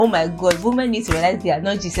Oh my God, women need to realize they are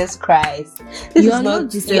not Jesus Christ. You are not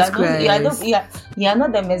Jesus Christ. You are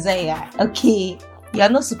not the Messiah. Okay, you are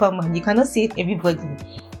not Superman. You cannot save everybody.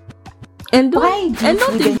 And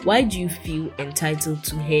why do you feel entitled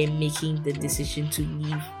to her making the decision to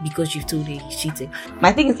leave because you've told her he's cheating?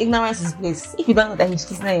 My thing is, ignorance is bliss. If you don't know that he's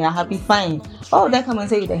cheating and you're happy, fine. Why would I come and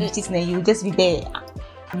tell you that he's cheating and you will just be there?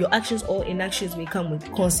 Your actions or inactions may come with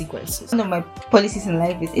consequences. One of my policies in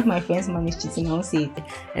life is, if my friend's man is cheating, I won't say it.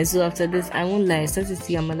 And so after this, I won't lie. I started to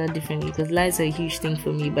see her mother differently because lies are a huge thing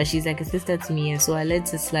for me. But she's like a sister to me, and so I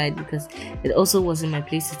let it slide because it also wasn't my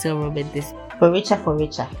place to tell Robert this. For richer. For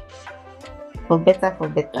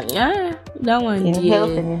better. Yeah, that one. In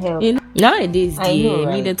health and in health. Nowadays, I know,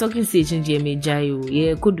 right? Me the talking stage in Jayo.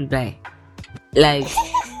 Yeah, could Dubai. Like,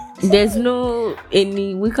 there's no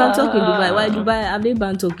any. We can't talk in Dubai. Why Dubai? Are they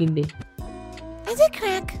banned talking there? Is it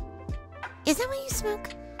crack? Is that what you smoke?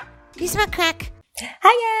 Do you smoke crack?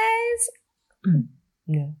 Hi guys.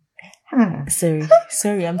 No.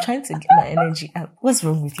 Sorry. I'm trying to get my energy up. What's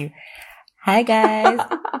wrong with you? Hi guys.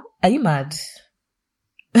 Are you mad?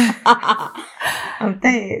 I'm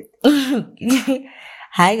tired.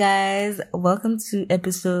 Hi guys, welcome to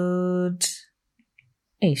episode.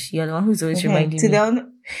 Ish, you're the one who's always reminding me.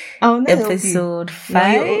 Episode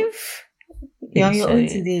 5. You're on your own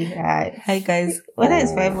today. Right. Hi guys. Whether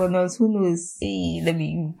it's 5 or not, who knows? Hey, let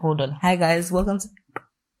me hold on. Hi guys, welcome to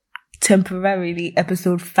temporarily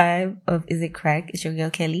episode 5 of Is It Crack? It's your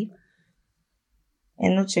girl Kelly.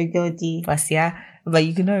 And not your girl D. Fasia, but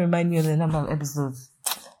you cannot remind me of the number of episodes.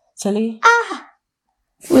 Charlie?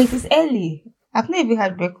 Wait, it's early. I've not even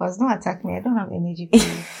had breakfast. Don't attack me. I don't have energy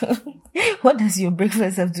for you. What does your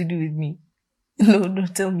breakfast have to do with me? No,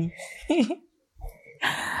 tell me.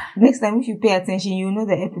 Next time, if you pay attention, you'll know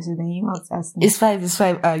the episode and you have to ask me. It's 5.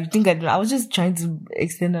 You think I don't? I was just trying to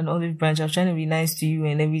extend an olive branch. I was trying to be nice to you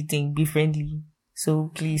and everything, be friendly.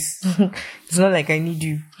 So please, it's not like I need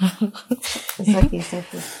you. It's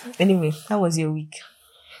okay. Anyway, how was your week?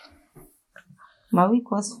 My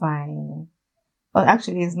week was fine. But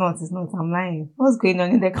actually, it's not. I'm lying. What's going on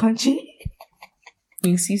in the country?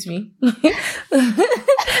 Excuse me.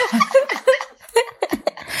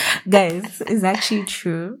 Guys, it's actually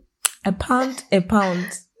true. A pound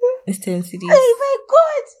is 10 cities. Oh my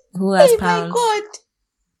God! Who has pounds? My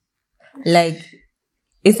God! Like,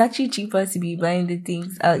 it's actually cheaper to be buying the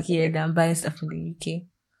things out here than buying stuff in the UK.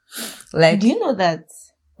 Like, do you know that?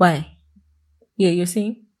 Why? Yeah, you're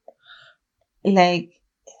saying? Like,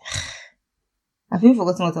 I've even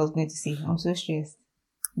forgotten what I was going to say. I'm so stressed.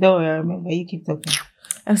 Don't worry, I remember. You keep talking.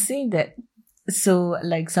 I'm saying that. So,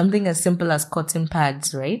 like, something as simple as cotton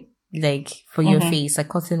pads, right? Like, for your face, like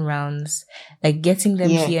cotton rounds. Like, getting them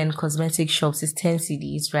here in cosmetic shops is 10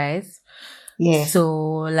 cedis, right? Yeah. So,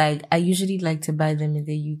 like, I usually like to buy them in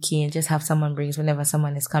the UK and just have someone brings whenever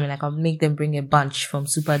someone is coming. Like, I'll make them bring a bunch from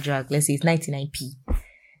Superdrug. Let's say it's 99p.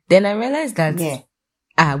 Then I realized that... Yeah.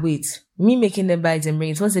 Wait. Me making them buy them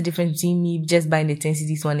rings. What's the difference between me just buying the 10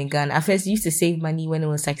 CDs one in Ghana? At first, I used to save money when it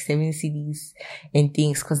was like 7 CDs and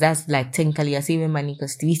things, because that's like technically you're saving money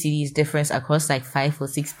because 3 CDs difference across like 5 or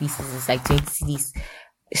 6 pieces is like 20 CDs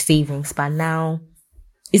savings. But now,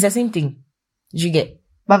 it's the same thing. Did you get?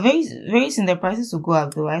 But very, very soon the prices will go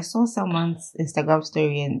up though. I saw someone's Instagram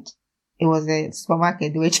story and it was a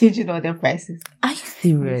supermarket. They were changing all their prices. Are you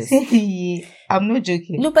serious? I'm not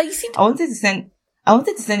joking. No, but you see, I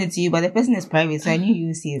wanted to send it to you, but the person is private, so I knew you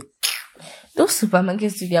would see it. Those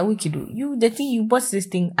supermarkets, they are wicked. You bought this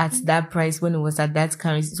thing at that price when it was at that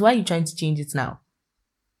currency. So why are you trying to change it now?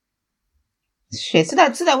 Shit. So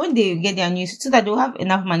that when they get their new, so that they'll have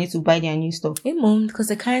enough money to buy their new stuff. Hey, mom, because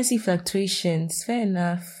the currency fluctuations. Fair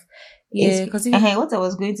enough. Yeah, because what I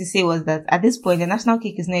was going to say was that at this point, the national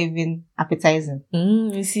cake is not even appetizing.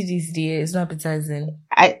 You see this day, it's not appetizing.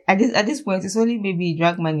 At this point, it's only maybe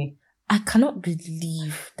drag money. I cannot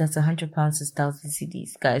believe that £100 is 1,000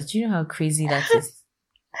 CDs, guys. Do you know how crazy that is?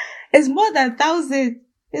 It's more than 1,000.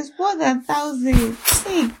 It's more than 1,000.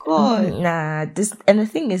 Thank God. And the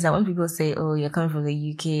thing is that when people say, "Oh, you're coming from the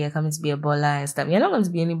UK, you're coming to be a baller and stuff," you're not going to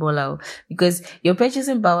be any baller because your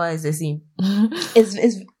purchasing power is the same.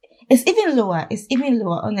 It's even lower. It's even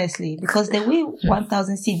lower, honestly, because the way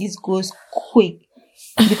 1,000 CDs goes quick.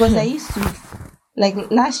 Because I used to, like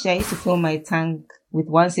last year, I used to fill my tank with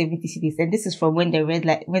 170 CDs, and this is from when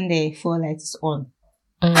the fuel light is on.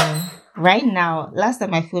 Right now, last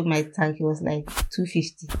time I filled my tank, it was like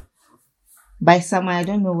 250. By summer, I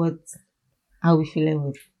don't know how we feeling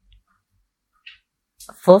with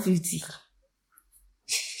 450.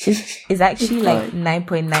 It's actually like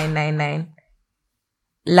 9.999.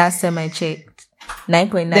 Last time I checked.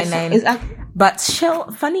 9.99. It's But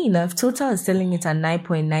Shell, funny enough, Total is selling it at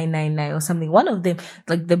 9.999 or something. One of them,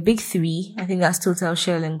 like the big three, I think that's Total,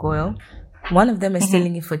 Shell, and Goil. One of them is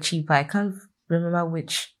selling it for cheaper. I can't remember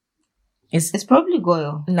which. It's probably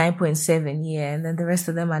Goil. 9.7, yeah. And then the rest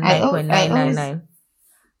of them are 9.999.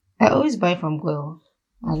 I always buy from Goil.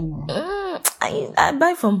 I don't know. I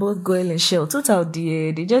buy from both Goil and Shell. Total,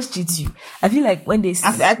 they just cheat you. I feel like when they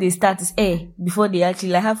start is before they actually,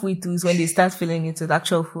 like halfway through is when they start filling it with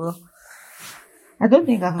actual fuel. I don't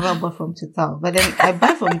think I've ever bought from Total, but then I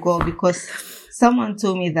buy from Goil because someone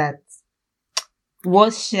told me that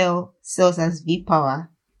what Shell sells as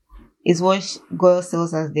V-Power is what Goil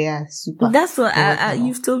sells as their super. That's what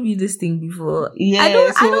you've told me this thing before. Yeah, I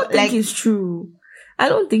don't think it's true. I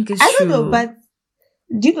don't think it's true. I don't know, but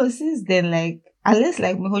do you know, since then, like, unless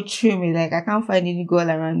like my whole trim, like, I can't find any Goil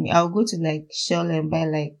around me, I'll go to like Shell and buy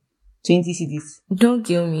like 20 CDs. Don't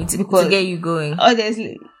kill me to get you going.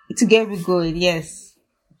 Honestly, to get me going, yes.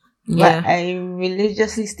 Yeah. But I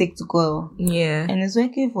religiously stick to Goil. Yeah. And it's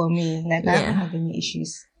working for me. Like, I don't have any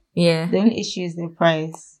issues. Yeah. The only issue is the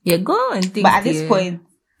price. Yeah, go and think. But at this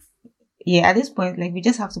point, like, we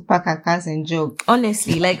just have to pack our cars and jog.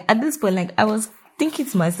 Honestly, like, at this point, like, I was thinking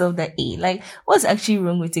to myself that, like, what's actually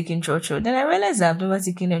wrong with taking Chocho? Then I realized that I've never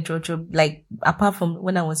taken a Chocho, like, apart from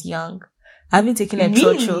when I was young. I haven't taken a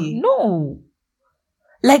Chocho. No.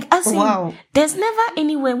 Like, as in, there's never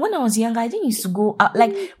anywhere. When I was younger, I didn't used to go out.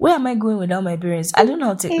 Like, where am I going without my parents? I don't know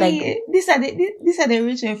how to, like... These are the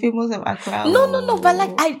rich and famous of Accra. No. But,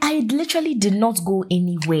 like, I literally did not go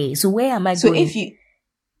anywhere. So, where am I going?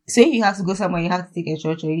 So if you have to go somewhere, you have to take a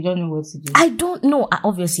church, or you don't know what to do. I don't know.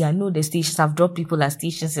 Obviously, I know the stations. I've dropped people at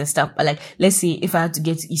stations and stuff. But, like, let's say if I had to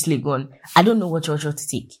get to East Legon, I don't know what church to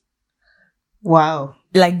take. Wow.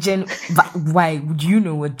 Like, why would you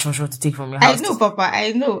know what church to take from your house? I know, Papa.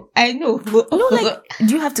 I know. No, like,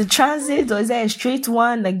 do you have to transit, or is there a straight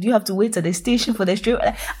one? Like, do you have to wait at the station for the straight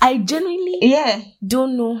one? I genuinely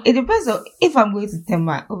don't know. It depends on if I'm going to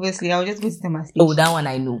Tema. Obviously, I'll just go to Tema station. Oh, that one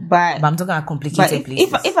I know. But I'm talking about complicated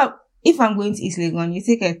places. If I'm going to East Legon, you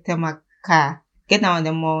take a Tema car, get down on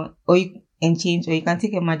the mall, and change, or you can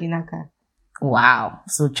take a Madina car. Wow.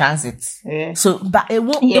 So transit. Yeah. So, but it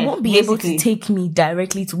won't be able to take me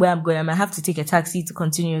directly to where I'm going. I might have to take a taxi to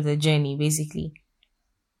continue the journey, basically.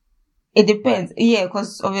 It depends. Yeah,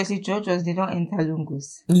 because obviously churches, they don't enter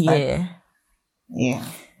Lungus. Yeah. Yeah.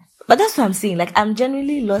 But that's what I'm saying. Like, I'm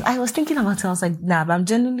genuinely lost. I was thinking about it. I was like, nah, but I'm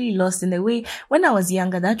genuinely lost in the way. When I was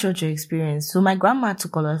younger, that church experience. So my grandma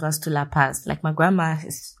took all of us to La Paz. Like, my grandma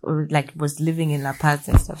was living in La Paz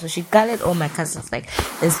and stuff. So she gathered all my cousins. Like,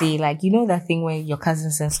 let's say, like, you know that thing where your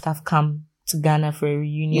cousins and stuff come to Ghana for a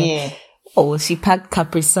reunion? Yeah. Oh, she packed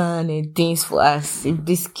Capri Sun and things for us, and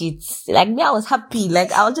biscuits. Like, me, I was happy. Like,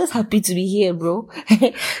 I was just happy to be here, bro.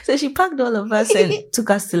 So she packed all of us and took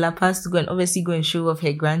us to La Paz to go and show off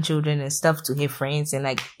her grandchildren and stuff to her friends, and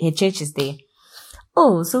like, her church is there.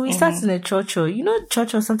 Oh, so we started in a church. You know,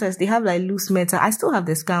 church sometimes they have like loose metal. I still have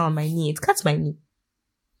the scar on my knee. It cuts my knee.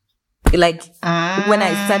 Like, when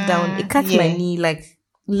I sat down, it cuts my knee, like,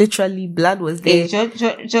 literally blood was there.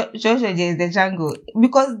 Joshua is the jungle.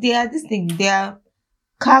 Because they are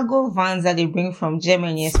cargo vans that they bring from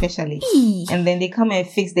Germany, especially. And then they come and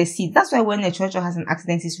fix the seats. That's why when a church has an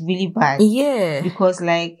accident, it's really bad. Yeah. Because,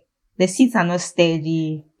 like, the seats are not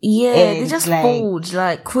steady. Yeah, they just fold,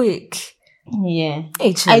 like, quick. Yeah.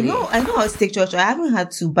 Actually. I know how to take church. I haven't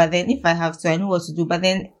had to, but then if I have to, I know what to do. But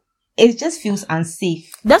then it just feels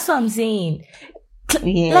unsafe. That's what I'm saying.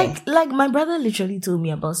 Yeah. Like my brother literally told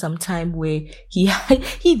me about some time where he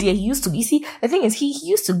used to, you see, the thing is, he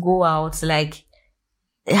used to go out, like,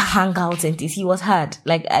 hang out and things. He was hard.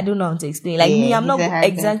 Like, I don't know how to explain. Like, me, I'm not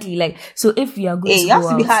exactly like, so if we are going to you have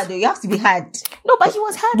to be hard though. You have to be hard. No, but he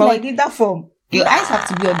was hard. But like, in that form, your eyes have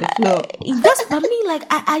to be on the floor. That's, but me, like,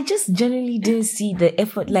 I just genuinely didn't see the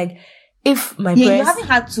effort. Like, if my parents... you haven't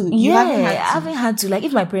had to. I haven't had to. Like,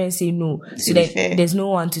 if my parents say no, so then there's no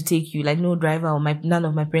one to take you, like, no driver or none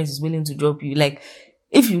of my parents is willing to drop you. Like,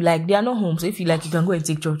 if you like, they are not home. So if you like, you can go and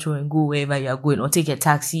take Chocho and go wherever you are going, or take a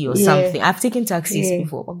taxi or something. I've taken taxis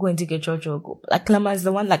before. Or go and take a Chocho or go. Like, Klama is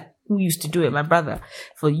the one, like, who used to do it. My brother,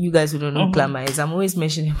 for you guys who don't know Klama is, I'm always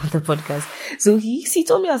mentioning him on the podcast. So he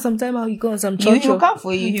told me sometime how he got on some Chocho. He'll come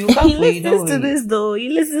for you. He'll come for you. He listens to this though. He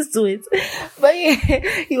listens to it. But yeah,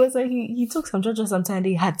 he was like, he took some Chocho sometime.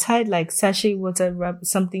 They had tied like sachet water, wrap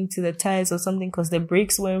something to the tires or something because the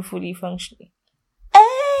brakes weren't fully functioning.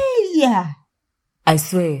 Yeah. I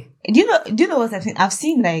swear. Do you know what I've seen? I've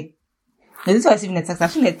seen like, this is what I've seen in a taxi.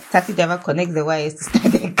 I've seen a taxi driver connect the wires to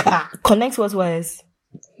start the car. Connect what wires?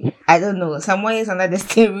 I don't know, somewhere is under the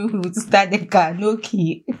steering wheel to start the car, no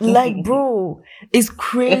key. Like, bro, it's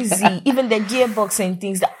crazy. Even the gearbox and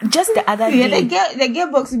things. Just the other Yeah, day. the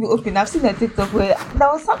gearbox will be open. I've seen a TikTok where there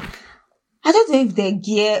was some. I don't know if the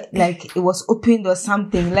gear, like, it was opened or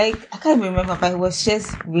something. Like, I can't remember, but it was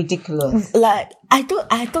just ridiculous. Like, I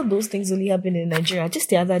thought those things only happen in Nigeria. Just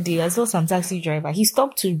the other day, I saw some taxi driver. He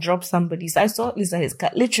stopped to drop somebody. So I saw this at his car.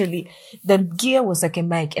 Literally, the gear was like a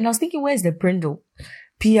mic. And I was thinking, where's the Prindle?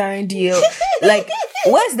 PRNDL. Like,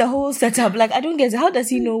 where's the whole setup? Like, I don't get it. How does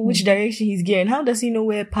he know which direction he's gearing? How does he know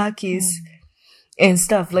where park is? And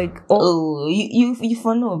stuff like You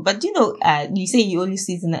for no, but you know, you say you only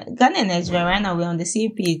see it in Ghana and Nigeria right now. We're on the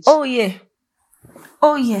same page. Oh yeah,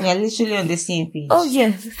 we are literally on the same page. oh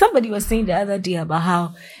yeah. Somebody was saying the other day about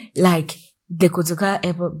how like the Kotoka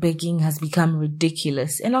airport begging has become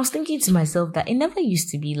ridiculous, and I was thinking to myself that it never used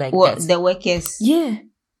to be like What that. the workers? Yeah,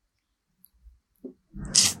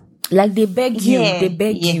 like they beg you, Yeah, they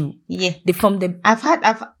beg yeah, you. Yeah, They from the I've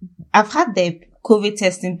had the COVID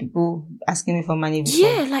testing people asking me for money before.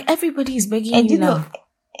 yeah, like everybody is begging And you you know, now.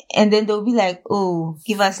 and then they'll be like, "Oh,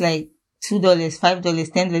 give us like $2, $5,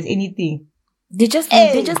 $10, anything." They just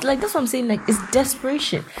Hey. like that's what I'm saying. Like it's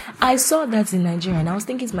desperation. I saw that in Nigeria, and I was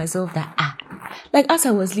thinking to myself that like as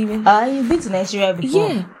I was leaving. You've been to Nigeria before?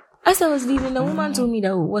 Yeah. As I was leaving, the woman told me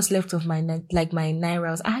that what's left of my my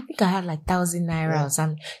naira. I think I had like 1,000 naira or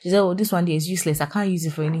something. She said, "Oh, this one day is useless. I can't use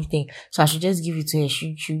it for anything, so I should just give it to her.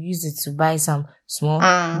 She should use it to buy some small,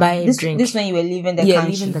 buy a drink." This when you were leaving the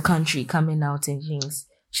country. Leaving the country, coming out and things.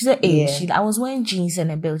 She said, "Hey, Yeah. I was wearing jeans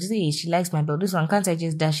and a belt. She said, hey, she likes my belt. This one can't I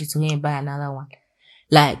just dash it to her and buy another one?"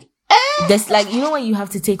 Like. There's like, you know when you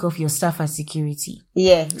have to take off your stuff as security?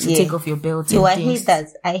 Yeah, To take off your belt No, and I things. hate that.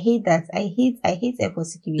 I hate airport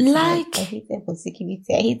security. Like- I hate airport security.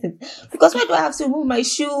 I hate it. Because why do I have to remove my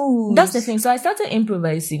shoes? That's the thing. So I started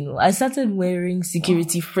improvising. I started wearing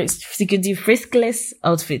security friskless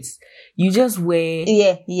outfits. You just wear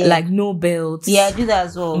Yeah. like no belts. Yeah, I do that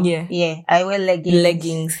as well. Yeah. I wear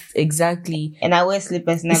Leggings. Exactly. and I wear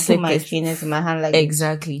slippers and I put my Slippers. trainers in my hand like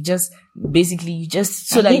Exactly. Just basically you just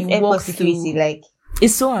so I that hate you airport walk security. through. Like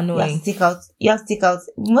It's so you have annoying. to take out.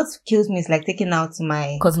 What kills me is like taking out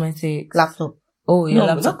my Cosmetics. laptop. Oh, your No,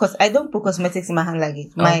 laptop. not because I don't put cosmetics in my hand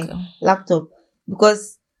luggage. My Okay. laptop,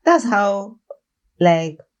 because that's how,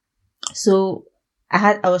 like, so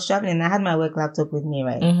I was traveling. I had my work laptop with me,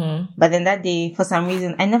 right? Mm-hmm. But then that day, for some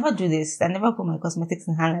reason, I never do this. I never put my cosmetics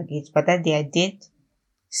in hand luggage. But that day I did.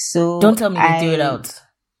 So Don't tell me they threw it out.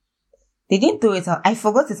 They didn't throw it out. I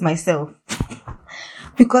forgot it myself.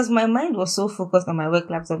 Because my mind was so focused on my work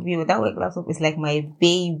laptop. You know, that work laptop is like my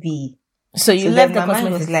baby. So you So left then the my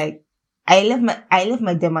mind cosmetics. was like, I left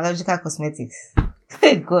my dermatological cosmetics.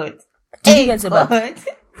 Thank God. Did you get it back? God.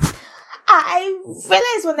 I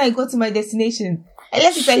realized when I got to my destination, I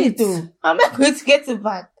left it a Shit. little. How am I going to get it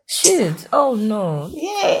back? Shit. Oh no.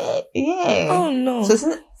 Yeah. Oh no. So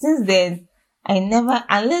since then, I never,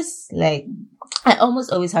 unless like, I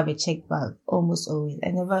almost always have a check bag. Almost always.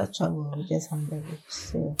 I never travel with just hand luggage.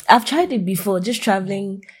 So I've tried it before, just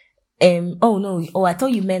traveling. Oh no. Oh, I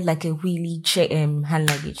thought you meant like a wheelie check hand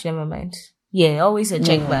luggage. Never mind. Yeah, always a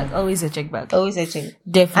check No. bag. Always a check bag. always a check.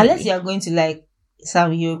 Definitely. Unless you are going to like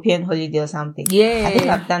some European holiday or something. Yeah. I think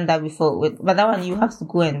I've done that before. But that one you have to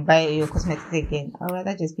go and buy your cosmetics again. I'd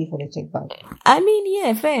rather just be for the check bag. I mean,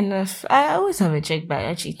 yeah, fair enough. I always have a check bag,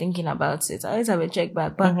 actually, thinking about it. I always have a check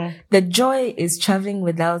bag. But the joy is traveling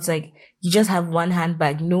without, like, you just have one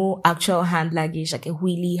handbag, no actual hand luggage, like a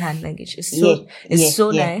wheelie hand luggage. It's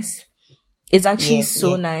so Yeah. nice. It's actually Yeah, so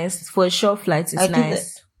yeah. nice. For a short flight, it's I do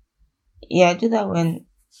nice. Yeah, I do that when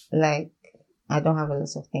like I don't have a lot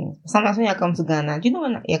of things. Sometimes when you come to Ghana, do you know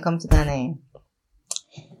when you come to Ghana?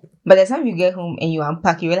 By the time you get home and you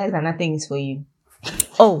unpack, you realize that nothing is for you.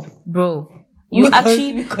 Oh, bro. You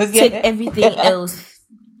Because take yeah. everything else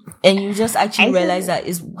and you just actually I realize said- that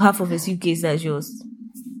it's half of a suitcase that's yours.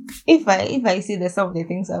 If I see that some of the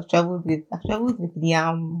things I've traveled with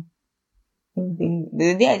yam.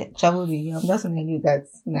 The day I traveled with yam, that's when I knew that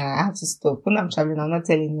I have to stop. When I'm traveling, I'm not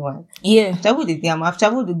telling anyone. Yeah. I've traveled with yam, I've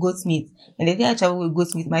traveled with goat meat, and the day I traveled with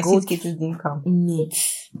goat meat, my Goat suitcases didn't come. Meat.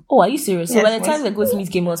 Oh, are you serious? So Yes, by the time yes. the goat's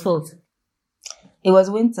meat came, it was fault. It was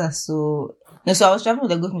winter, so I was traveling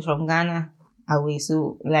with the goat meat from Ghana away,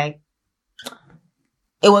 so like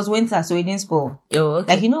it was winter, so it didn't spoil. Oh,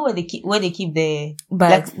 okay. Like you know where they keep the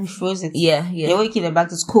Bags. like we froze it. Yeah. They always keep the bag.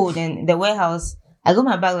 It's cold, and the warehouse. I got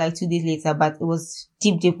my bag like 2 days later, but it was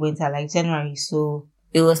deep winter, like January. So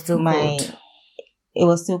It was still my cold. It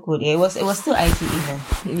was still cold. Yeah, it was still icy even.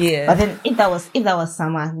 Yeah. But then if that was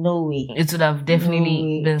summer, no way. It would have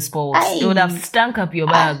definitely been spoiled. Aye. It would have stank up your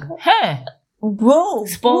bag. Hey! Bro,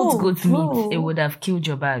 Spoiled goat's bro. meat. It would have killed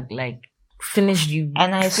your bag. Like, finished you.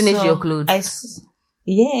 And I finished saw, your clothes. I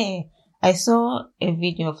saw a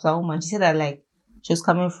video of that woman. She said that like she was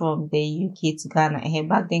coming from the UK to Ghana and her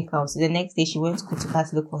bag didn't come. So the next day she went to Kotoka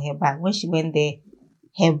to look for her bag. When she went there,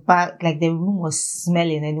 her bag, like the room was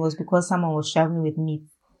smelling, and it was because someone was traveling with meat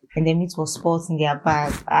and the meat was spoiled in their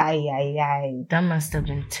bag. Aye. That must have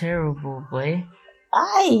been terrible, boy.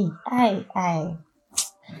 Aye.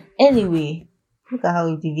 Anyway, look at how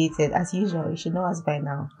we deviated. As usual, you should know us by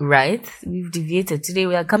now. Right? We've deviated. Today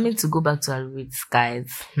we are coming to go back to our roots,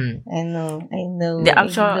 guys. I know.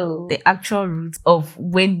 The actual roots of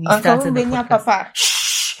when we started the podcast. Papa.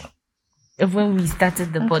 Shh. Of when we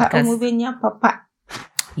started the podcast. Papa.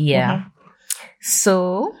 Yeah. Mm-hmm.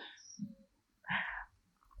 So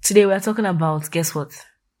today we are talking about, guess what?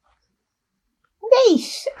 Hey,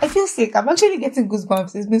 I feel sick. I'm actually getting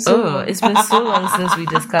goosebumps. It's been so long. It's been so long since we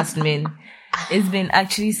discussed men. It's been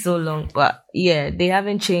actually so long, but yeah, they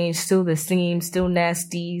haven't changed. Still the same, still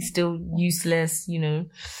nasty, still useless,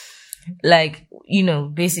 like,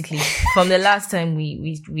 basically from the last time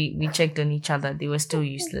we checked on each other, they were still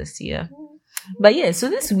useless. Yeah. But yeah, so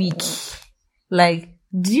this week, like,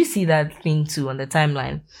 did you see that thing too on the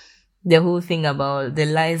timeline? The whole thing about the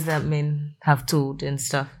lies that men have told and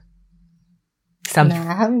stuff. Nah,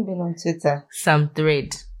 I haven't been on Twitter. Some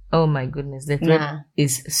thread. Oh my goodness, the thread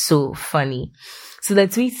is so funny. So the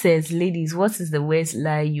tweet says, ladies, what is the worst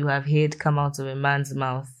lie you have heard come out of a man's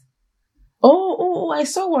mouth? Oh, I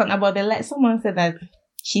saw one about the lie. Someone said that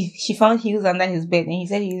she found heels under his bed and he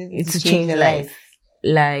said he used it to change the life.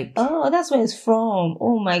 Like, oh, that's where it's from.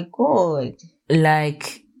 Oh my God.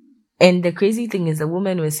 Like, and the crazy thing is the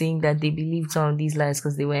women were saying that they believed some of these lies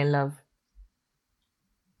because they were in love.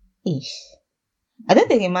 Ish. I don't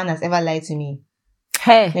think a man has ever lied to me.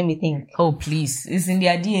 Hey. Let me think. Oh, please. It's in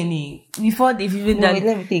their DNA. Before they've even done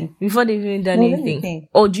let me think. Before they've even done anything.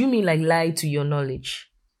 Or do you mean like lie to your knowledge?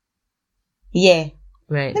 Yeah.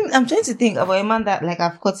 Right. I'm trying to think about a man that like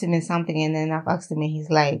I've caught him in something and then I've asked him and he's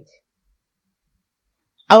lied.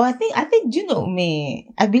 Oh, I think, do you know me?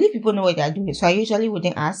 I believe people know what they're doing, so I usually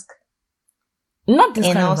wouldn't ask. Not this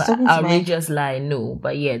kind of outrageous lie, no.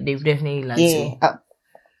 But yeah, they've definitely lied. Yeah.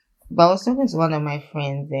 But I was talking to one of my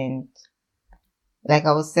friends and like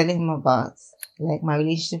I was telling him about like my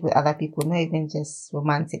relationship with other people, not even just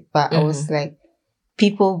romantic, but I was like,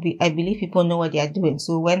 I believe people know what they are doing.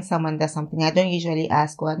 So when someone does something, I don't usually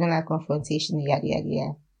ask or I don't like confrontation,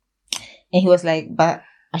 yada. And he was like, but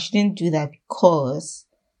I shouldn't do that because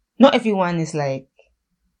not everyone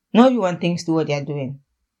thinks to what they are doing.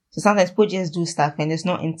 So sometimes people just do stuff and it's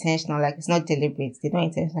not intentional, like it's not deliberate. They don't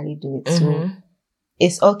intentionally do it. So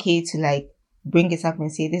it's okay to like bring it up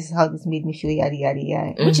and say, this is how this made me feel,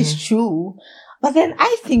 yada, which is true. But then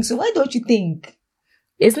I think, so why don't you think?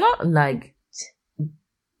 It's not like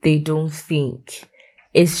they don't think.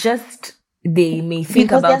 It's just they may think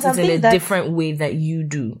because about it in a different way that you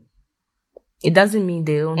do. It doesn't mean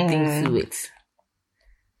they don't think through it.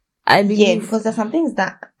 I believe. Yeah, because there's some things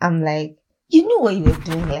that I'm like, you know what you were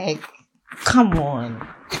doing, like, come on.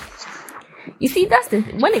 You see, that's the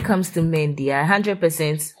when it comes to men, they are 100%.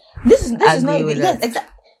 This is not even, yes,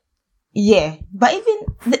 exactly. Yeah, but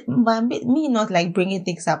even me not like bringing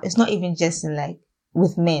things up. It's not even just in like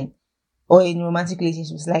with men or in romantic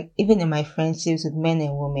relationships. Like even in my friendships with men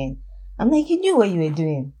and women, I'm like, you knew what you were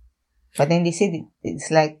doing. But then they said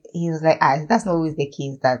it's like he was like, that's not always the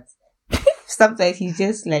case. That sometimes he's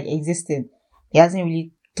just like existing. He hasn't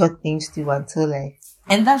really thought things through until like,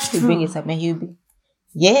 and that's true. Bring it up and he'll be,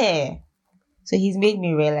 yeah. So he's made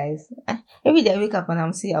me realize every day I wake up and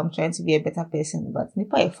I'm trying to be a better person, but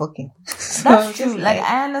Nipa is fucking. That's true. Like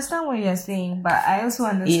I understand what you're saying, but I also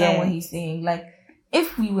understand what he's saying. Like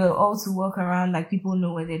if we were all to walk around like people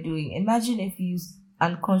know what they're doing, imagine if you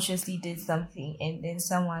unconsciously did something and then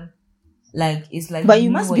someone like is like. But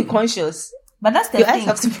you must be conscious. But that's the thing. Your eyes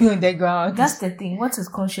have to be on the ground. That's the thing. What is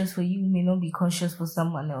conscious for you may not be conscious for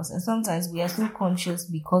someone else, and sometimes we are so conscious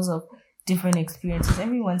because of different experiences.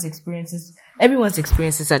 Everyone's experiences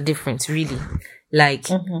are different, really. Like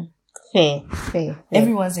fair.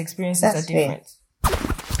 Everyone's experiences are different.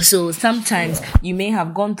 Fair. So sometimes you may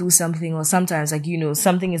have gone through something, or sometimes like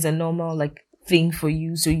something is a normal like thing for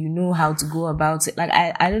you, so you know how to go about it. Like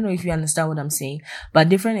I don't know if you understand what I'm saying, but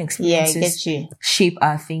different experiences shape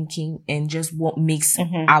our thinking and just what makes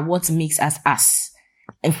us.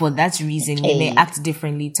 And for that reason, we may act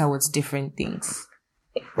differently towards different things.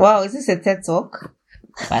 Wow, is this a TED Talk?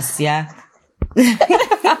 Basia.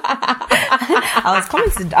 I was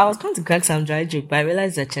coming to crack some dry joke, but I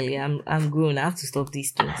realized actually I'm grown. I have to stop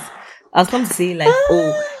these things. I was coming to say like,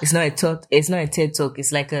 oh, it's not a TED talk.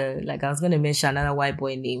 It's like I was going to mention another white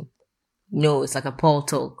boy name. No, it's like a Paul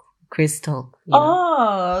talk, Chris talk. You know?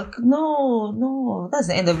 Oh, no. That's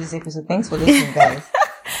the end of this episode. Thanks for listening, guys.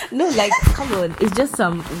 No, like, come on. It's just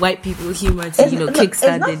some white people humor to,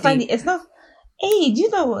 kickstart the day. Funny. It's not. Hey, do you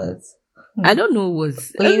know what? I don't know what.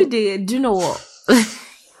 Every day, do you know what?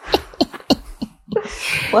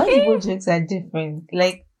 White people jokes are different.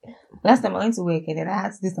 Like, last time I went to work and then I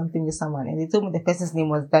had to do something with someone and they told me the person's name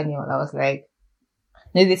was Daniel. I was like,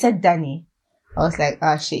 no, they said Danny. I was like,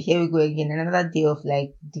 ah, shit, here we go again. Another day of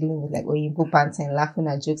like dealing with like Oyinbo pants and laughing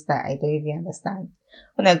at jokes that I don't even understand.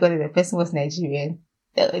 When I got it, the person was Nigerian.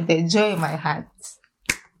 The joy in my heart.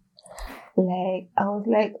 Like, I was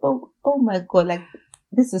like, oh my God, like,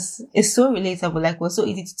 it's so relatable. Like, it was so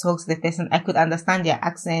easy to talk to the person. I could understand their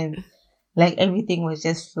accent. Like, everything was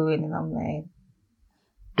just flowing. And I'm like,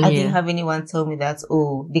 I didn't have anyone tell me that,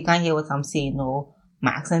 oh, they can't hear what I'm saying, or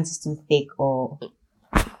my accent is too thick, or...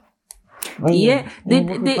 But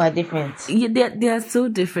people are different. Yeah, they are so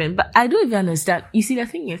different. But I don't even understand. You see, the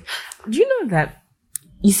thing is, do you know that,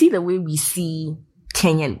 you see the way we see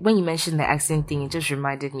Kenyan, when you mentioned the accent thing, it just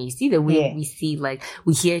reminded me, you see the way we see, like,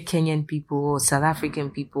 we hear Kenyan people, or South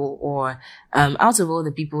African people, or out of all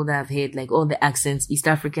the people that have heard, like, all the accents, East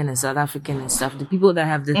African and South African and stuff, the people that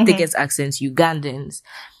have the thickest accents, Ugandans,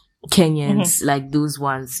 Kenyans, like those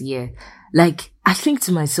ones, yeah. Like, I think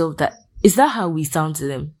to myself that, is that how we sound to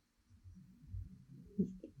them?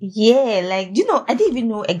 Yeah, like, you know, I didn't even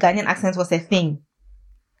know a Ghanaian accent was a thing.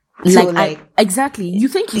 Exactly. You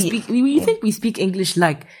think think we speak English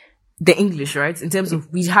like the English, right? In terms of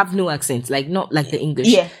we have no accent, like not like the English.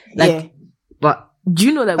 Yeah. But do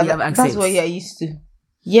you know that we have accents? That's what you're used to.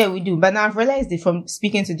 Yeah, we do. But now I've realized it from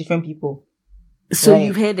speaking to different people. So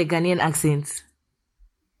you've heard the Ghanaian accent?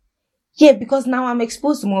 Yeah, because now I'm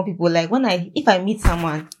exposed to more people. Like if I meet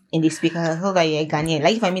someone and they speak, I can tell that you're Ghanaian.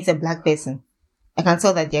 Like if I meet a black person, I can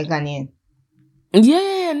tell that they're Ghanaian.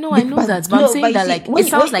 Yeah, no, I know that. But I'm saying that, like, it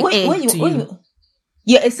sounds like to you.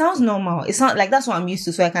 Yeah, it sounds normal. It's not like that's what I'm used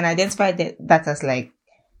to, so I can identify that as like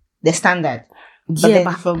the standard.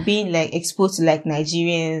 But from being like exposed to like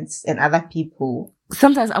Nigerians and other people,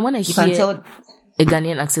 sometimes I want to hear a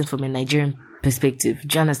Ghanaian accent from a Nigerian perspective.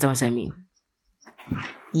 Do you understand what I mean?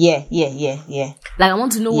 Yeah. Like, I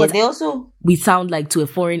want to know what they also we sound like to a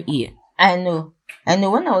foreign ear. I know.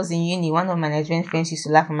 When I was in uni, one of my Nigerian friends used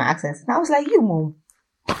to laugh at my accent. And I was like, you, mom.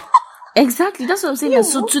 Exactly. That's what I'm saying.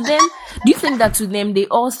 So to them, do you think that to them, they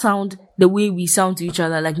all sound the way we sound to each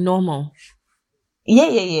other, like normal?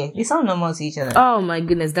 Yeah. They sound normal to each other. Oh my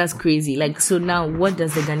goodness, that's crazy. Like, so now what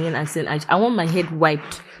does the Ghanaian accent I want my head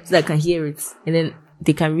wiped so that I can hear it. And then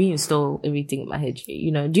they can reinstall everything in my head.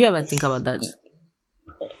 You know, do you ever think about that?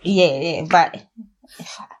 Yeah, but...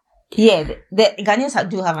 Yeah, the Ghanaians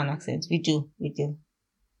do have an accent. We do.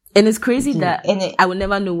 And it's crazy that I will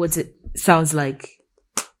never know what it sounds like.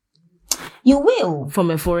 You will.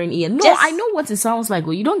 From a foreign ear. No, I know what it sounds like.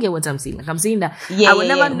 Well, you don't get what I'm saying. Like, I'm saying that I will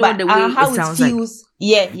never know the way how it sounds feels,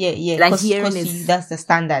 like. Yeah. Like hearing it. That's the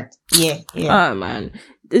standard. Yeah. Oh, man.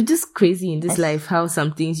 It's just crazy in this life how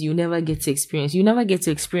some things you never get to experience. You never get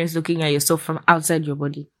to experience looking at yourself from outside your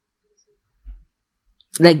body.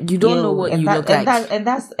 Like, you don't know what you look like. And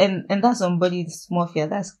that's somebody small fear.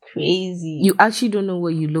 That's crazy. You actually don't know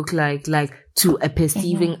what you look like to a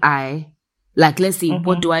perceiving eye. Like, let's say,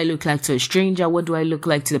 what do I look like to a stranger? What do I look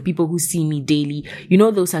like to the people who see me daily? You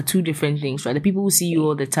know, those are two different things, right? The people who see you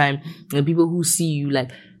all the time, and the people who see you,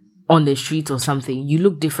 like, on the street or something. You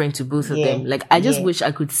look different to both of them. Like, I just wish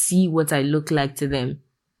I could see what I look like to them.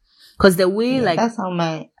 Because the way, that's how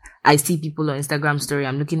I see people on Instagram story,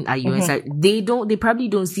 I'm looking at you and they probably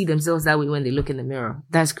don't see themselves that way when they look in the mirror.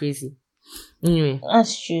 That's crazy. Anyway.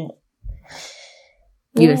 That's true.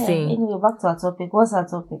 You were saying. Anyway, back to our topic. What's our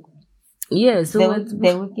topic? Yeah, so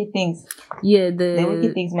the wicked things. Yeah, the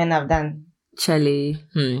wicked things men have done. Charlie,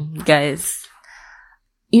 guys.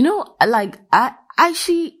 You know, like, I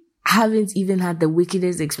actually haven't even had the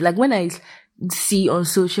wickedest experience. Like, when I see on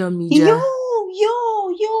social media. Yo.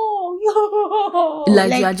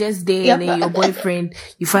 Like, you are just there and then your boyfriend,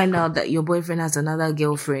 you find out that your boyfriend has another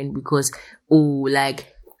girlfriend because,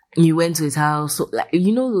 like, you went to his house. So, like,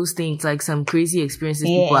 you know, those things, like some crazy experiences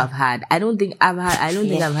people have had. I don't think I've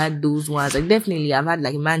had those ones. Like, definitely I've had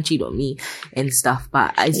like a man cheat on me and stuff,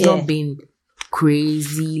 but it's not been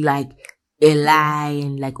crazy, like a lie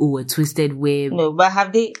and like, a twisted web. No, but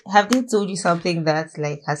have they told you something that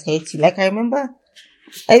like has hurt you? Like, I remember,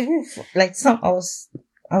 I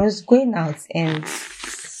I was going out and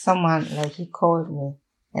someone, like, he called me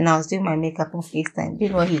and I was doing my makeup on FaceTime. You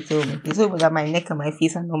know what he told me? He told me that my neck and my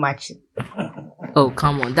face are not matching. Oh,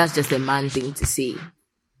 come on. That's just a man thing to say.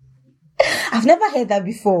 I've never heard that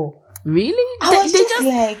before. Really? I was just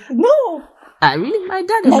like, no. Really? My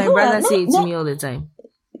dad and my brother say it to me all the time.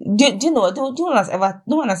 Do you know? No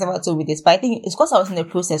one has ever told me this, but I think it's because I was in the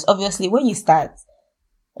process. Obviously, when you start,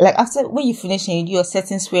 like after when you finish and you do your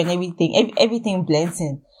setting spray and everything blends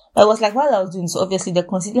in. But it was like while I was doing so, obviously the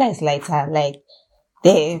concealer is lighter, like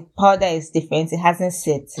the powder is different, it hasn't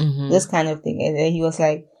set, this kind of thing. And then he was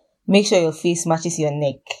like, make sure your face matches your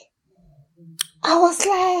neck. I was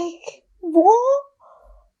like, what?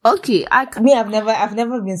 Okay, I've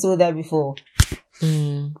never been told that before.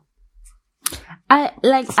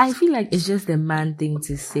 I feel like it's just a man thing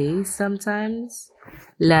to say sometimes.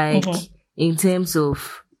 Like, in terms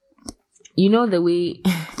of, you know, the way,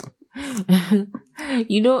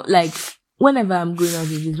 you know, like, whenever I'm going out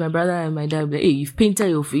with this, my brother and my dad be like, hey, you've painted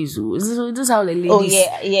your face. Is this how the ladies,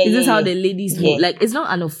 is this how the ladies know? Like, it's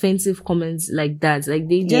not an offensive comment like that. Like,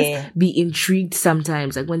 they just be intrigued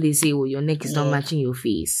sometimes, like when they say, oh, your neck is not matching your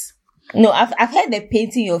face. No, I've heard the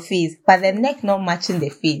painting your face, but the neck not matching the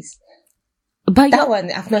face. But that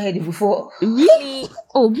one, I've not heard it before. Really?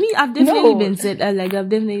 Oh, me, I've definitely been said, like, I've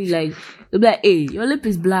definitely, like, they'll be like, hey, your lip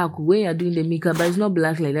is black when you're doing the makeup, but it's not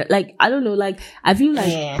black like that. Like, I don't know, like, I feel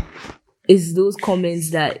like it's those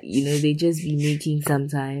comments that, you know, they just be making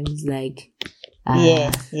sometimes, like,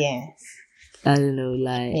 I don't know,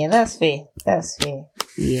 like. Yeah, that's fair.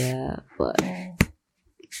 Yeah, but.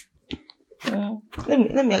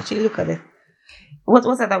 Let me actually look at it. What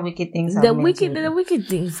other wicked things? The wicked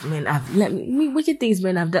things men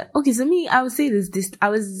have done. Okay, so me, I would say this. I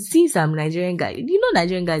was seeing some Nigerian guys. You know,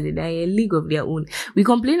 Nigerian guys, they're a league of their own. We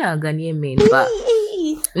complain about Ghanaian men, but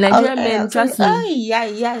Nigerian men, trust me,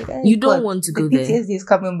 you don't want to go there. The PTSD is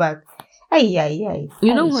coming back.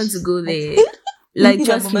 You don't want to go there. Like,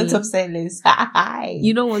 just a moment of silence.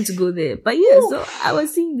 You don't want to go there. But yeah, so I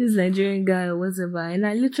was seeing this Nigerian guy or whatever, and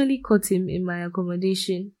I literally caught him in my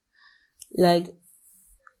accommodation. Like,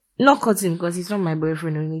 not caught him because he's not my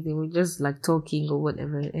boyfriend or anything. We're just like talking or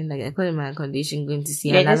whatever. And like, I caught him in my accommodation going to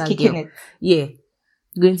see another girl. Yeah.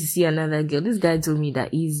 Going to see another girl. This guy told me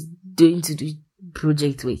that he's going to do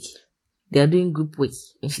project work. They are doing group work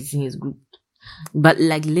and she's in his group. But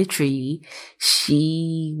like literally,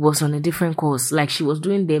 she was on a different course. Like she was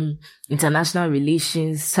doing them international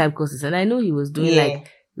relations type courses. And I know he was doing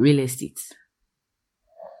like real estate.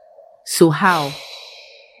 So how?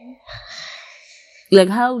 Like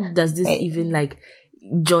how does this even like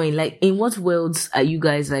join? Like in what worlds are you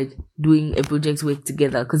guys like doing a project work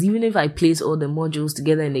together? Because even if I place all the modules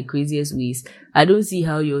together in the craziest ways, I don't see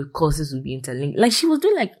how your courses would be interlinked. Like she was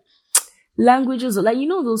doing like languages, like you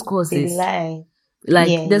know those courses.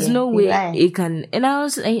 Like there's no way it can. And I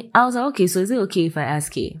was like, okay, so is it okay if I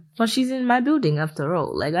ask her? But she's in my building after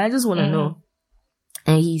all. Like I just want to know.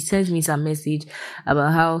 And he sends me some message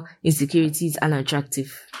about how insecurity is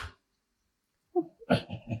unattractive.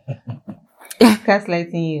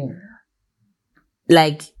 Gaslighting you.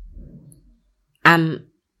 Like,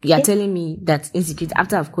 you're telling me that insecurity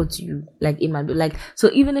after I've caught you, like in my, like, so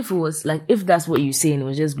even if it was like, if that's what you're saying, it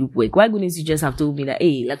was just group work, why couldn't you just have told me that,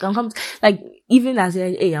 hey, like I'm coming, like, even as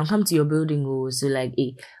hey, I'm coming to your building, or so like,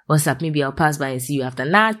 hey, what's up? Maybe I'll pass by and see you after.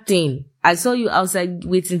 Nothing. I saw you outside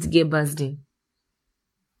waiting to get buzzed in.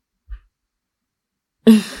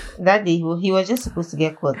 That day, he was just supposed to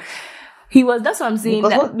get caught. He was, that's what I'm saying.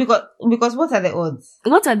 Because what are the odds?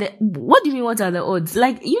 What do you mean, what are the odds?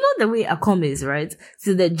 Like, you know the way Acom is, right?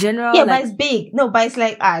 So the general... Yeah, but it's big. No, but it's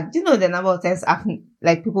like, do you know the number of times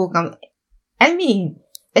like people come... I mean,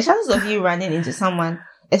 the chances of you running into someone,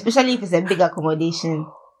 especially if it's a big accommodation,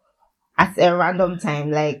 at a random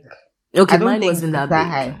time, like... Okay, mine wasn't that big.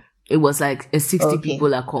 High. It was like a 60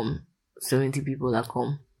 people Acom, 70 people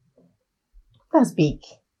Acom. That's big.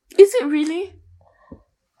 Is it really?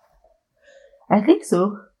 I think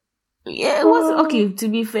so. Yeah, it was okay. To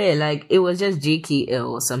be fair, like it was just JKL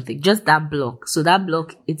or something, just that block. So that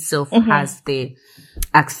block itself has the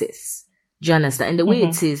access. Do you understand? And the way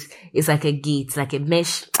it is, it's like a gate, like a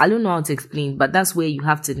mesh. I don't know how to explain, but that's where you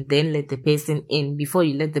have to then let the person in before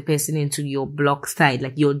you let the person into your block side,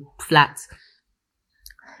 like your flat.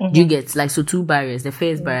 You get like so 2 barriers. The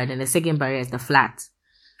first barrier, and the second barrier is the flat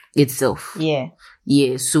itself. Yeah.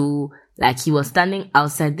 So. Like he was standing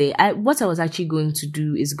outside there. What I was actually going to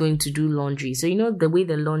do is going to do laundry. So you know the way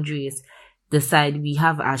the laundry is, the side we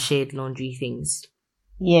have our shared laundry things.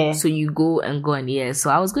 Yeah. So you go and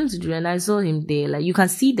so I was going to do, and I saw him there. Like you can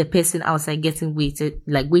see the person outside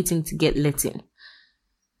waiting to get let in.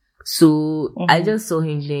 So I just saw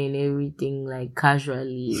him there and everything, like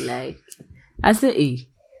casually. Like I said, hey,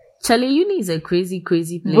 Charlie, uni is a crazy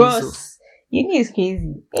place. Bros, uni is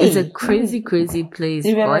crazy. It's a crazy place,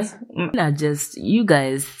 boy. Not just you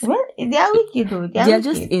guys. Well, they are wicked though. They are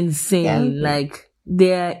just insane. Like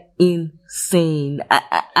they're insane.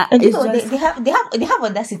 And you know, they have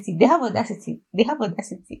audacity. They have audacity.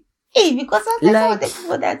 Hey, because sometimes some of the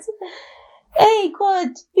people that, hey God,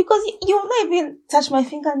 because you will not even touch my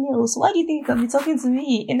fingernails. Why do you think you can be talking to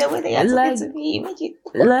me in the way that you're talking to me? Imagine.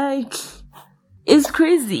 Like, it's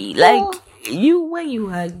crazy. Like, when you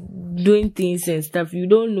are doing things and stuff, you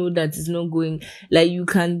don't know that it's not going, like, you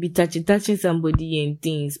can be touching somebody and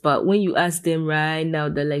things, but when you ask them right now,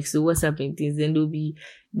 they're like, so what's happening things, then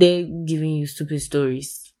they're giving you stupid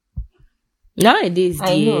stories. Nowadays,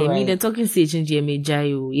 they're talking station GMA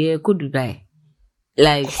Jayo, go Dubai.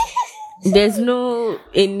 Like, there's no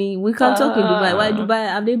we can't talk in Dubai. Why Dubai?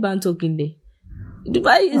 Have they been talking there?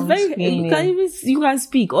 Dubai is you can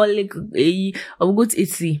speak. Or like, I'll go to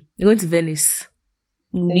Italy. You're going to Venice.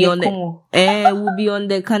 We'll be on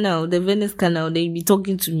the canal, the Venice canal. They'll be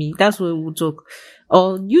talking to me. That's where we'll talk.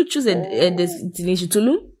 Or you choose a destination,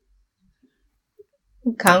 Tulum?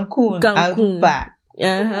 Cancun. Aruba.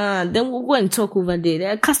 Then we'll go and talk over there.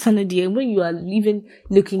 They're Castaneda. When you are even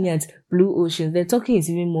looking at blue oceans, their talking is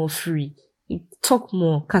even more free. You talk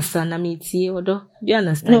more. Castanamiti, do you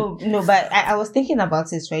understand? No, but I was thinking about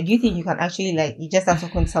this, right? Do you think you can actually, like, you just have to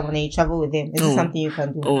talk to someone and you travel with them? Is this something you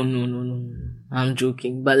can do? Oh, no. I'm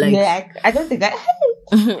joking. But like, yeah, I don't think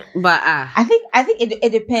but I think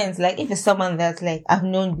it depends. Like, if it's someone that's like I've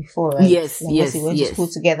known before, right? Yes, like, we went to school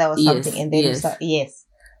together or something, and then yes.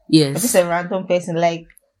 But just a random person like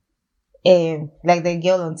the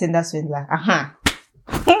girl on Tinder Swindler.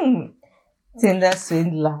 Tinder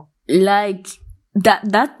Swindler. Like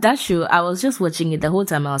that show, I was just watching it the whole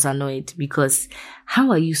time. I was annoyed because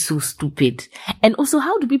how are you so stupid? And also,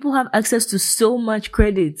 how do people have access to so much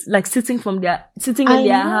credit? Like sitting in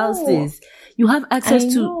their houses. You have access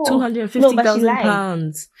to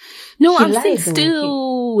 £250,000. No, I'm saying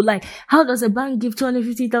still, like, how does a bank give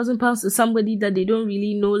 £250,000 to somebody that they don't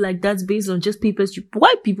really know? Like, that's based on just papers.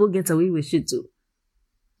 Why people get away with shit too?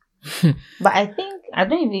 But I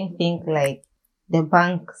don't even think, like, the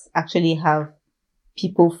banks actually have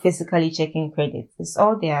people physically checking credit. It's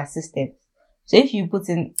all their systems. So if you put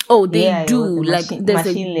in... Oh, they do. Machine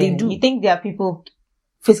learning, they do. You think there are people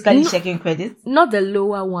physically checking credit? Not the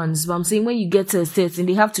lower ones, but I'm saying when you get to a certain,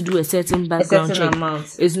 they have to do a certain background check.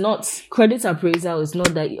 Amount. It's not credit appraisal. It's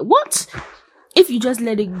not that. What? If you just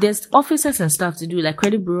let it, there's officers and stuff to do, like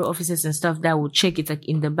credit bureau officers and stuff that will check it, like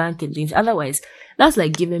in the bank and things. Otherwise, that's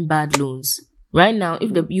like giving bad loans. Right now,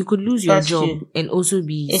 you could lose your job and also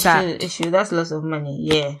be sacked. That's lots of money.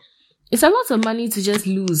 Yeah. It's a lot of money to just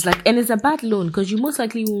lose. Like, and it's a bad loan because you most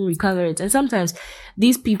likely won't recover it. And sometimes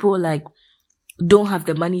these people, like, don't have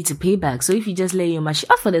the money to pay back. So if you just lay your machine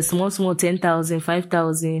for the small 10,000,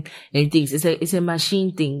 5,000 and things, it's a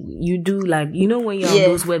machine thing. You do, like, you know, when you're on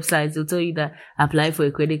those websites, they'll tell you that apply for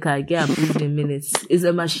a credit card, get approved in minutes. It's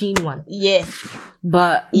a machine one. Yeah.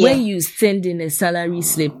 But when you send in a salary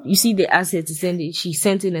slip, you see they asked her to send it. She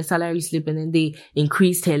sent in a salary slip and then they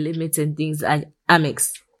increased her limits and things like Amex.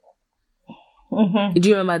 Mm-hmm. Do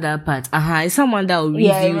you remember that part? It's someone that will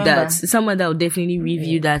review that. Someone that will definitely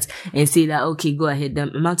review that and say that, okay, go ahead. The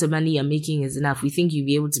amount of money you're making is enough. We think you'll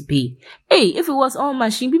be able to pay. Hey, if it was all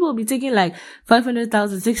machine, people would be taking like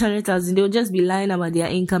 500,000, 600,000. They'll just be lying about their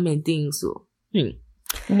income and things. So, I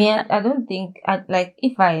don't think, like,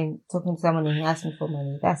 if I'm talking to someone and he asks me for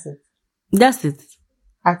money, that's it. That's it.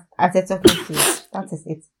 As a talking to, that is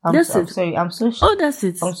it. I'm sorry. I'm so shallow. Oh, that's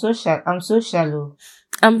it. I'm so shallow.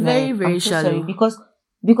 I'm very, very shallow. Sorry, because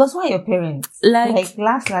why your parents? Like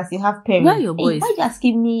last, you have parents. Why your boys? Hey, why you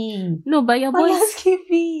asking me? No, but your boys. Why you asking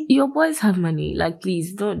me? Your boys have money. Like,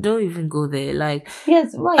 please, don't even go there. Like,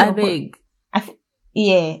 yes, why I beg.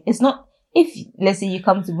 It's not. If let's say you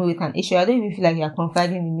come to me with an issue, I don't even feel like you're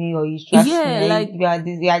confiding in me or you trust me. Like you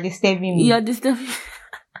are disturbing me. You are disturbing.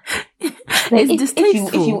 Like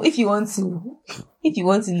if you want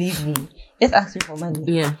to leave me, just ask me for money.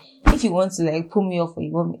 Yeah. If you want to like pull me off or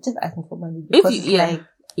you want me, just ask me for money. Because if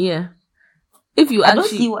you I don't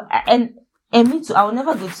see what, and me too. I've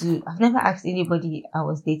never asked anybody I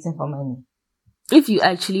was dating for money. If you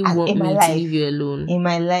actually want me to leave you alone. In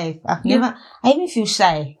my life, I even feel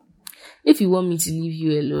shy. If you want me to leave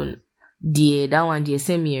you alone, dear,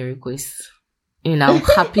 send me a request. And I'll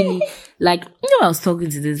happily, like, I was talking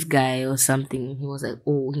to this guy or something. He was like,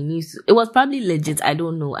 oh, he needs to, it was probably legit. I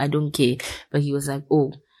don't know. I don't care. But he was like,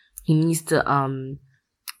 oh, he needs to,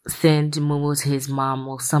 send Momo to his mom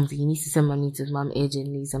or something. He needs to send money to his mom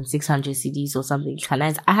urgently, some 600 CDs or something.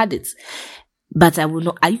 I had it. But I will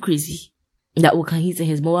not. Are you crazy? That can he say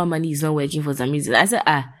his mobile money is not working for some reason? I said,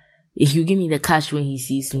 if you give me the cash when he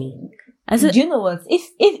sees me. I said, do you know what?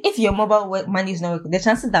 If your mobile money is not working, the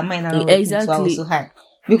chances that mine are not working is also high.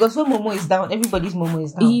 Because when Momo is down, everybody's Momo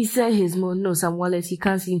is down. He said his some wallet, he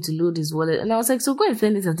can't seem to load his wallet. And I was like, so go and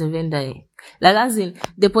send it at the vendor. Like, as in,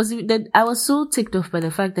 I was so ticked off by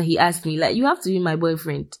the fact that he asked me, like, you have to be my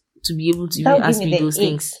boyfriend to be able to even ask me those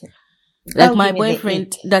things. Like, my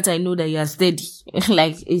boyfriend that I know that you are steady.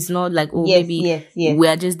 Like, it's not like, maybe we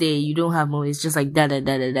are just there, you don't have more. It's just like, da.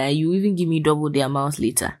 You even give me double the amount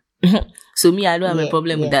later. So me, I don't have a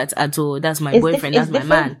problem with that at all. That's my boyfriend, that's my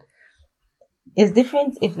man. It's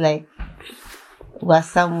different if, like, we're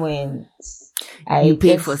somewhere you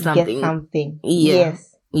pay for something. Get something. Yeah.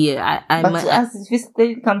 Yes. Yeah, but to ask, if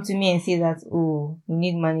you come to me and say that, you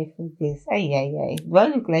need money for this. Do I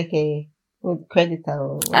look like a creditor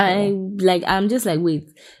or whatever? I'm just like, wait,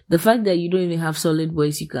 the fact that you don't even have solid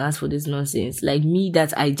voice, you can ask for this nonsense. Like me,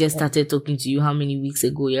 that I just started talking to you how many weeks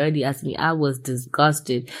ago, you already asked me. I was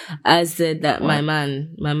disgusted. I said that my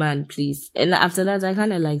man, please. And after that, I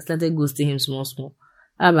kind of like started ghosting him small.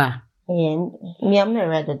 Abba. Yeah, me, I'm not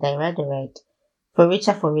rather right. For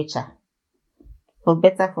richer. For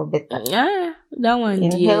better. Yeah, that one.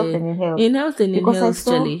 In health and in health. Because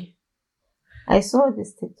Charlie. I saw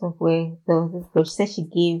this TikTok where there was this girl, she said she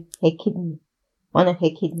gave one of her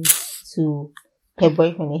kidneys to her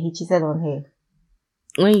boyfriend and he cheated on her.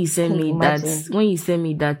 When you sent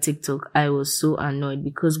me that TikTok, I was so annoyed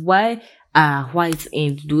because why are white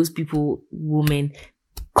and those women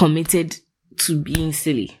committed to being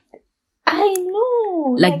silly? I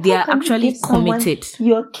know. Like they are actually committed.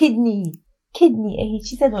 Your kidney and he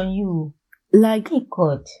cheated on you. Like, oh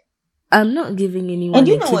God. I'm not giving anyone a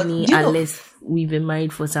kidney unless we've been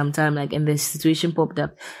married for some time, like, and the situation popped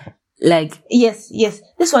up. Like, yes.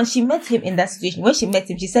 This one, she met him in that situation. When she met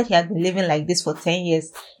him, she said he had been living like this for 10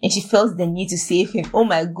 years and she felt the need to save him. Oh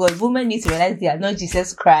my God, women need to realize they are not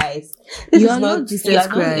Jesus Christ. You are not Jesus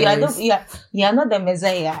Christ. You are not the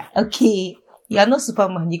Messiah. Okay. You are not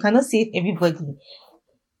Superman. You cannot save everybody.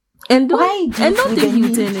 And don't think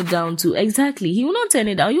he'll turn it down too. Exactly. He will not turn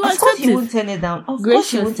it down. Of course he won't turn it down. Of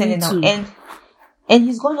course he won't turn it down. And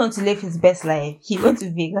he's going on to live his best life. He went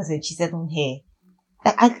to Vegas and cheated on her.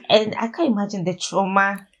 I can't imagine the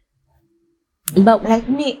trauma. But like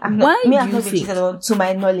me, I've not been cheated on to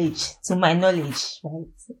my knowledge, right?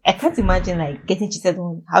 I can't imagine like getting cheated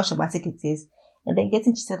on, how traumatic it is. And then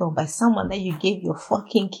getting cheated on by someone that you gave your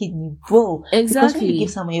fucking kidney, bro. Exactly. Because when you give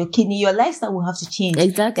someone your kidney, your lifestyle will have to change.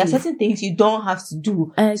 Exactly. There are certain things you don't have to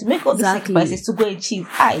do to make all the sacrifices to go and cheat.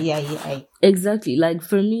 Exactly. Like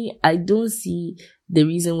for me, I don't see the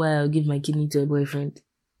reason why I'll give my kidney to a boyfriend.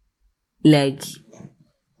 Like,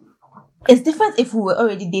 it's different if we were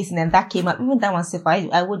already dating and that came up. Even that one said,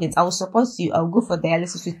 I wouldn't. I will support you. I'll go for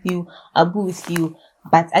dialysis with you. I'll be with you.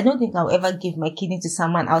 But I don't think I'll ever give my kidney to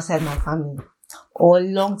someone outside my family. Or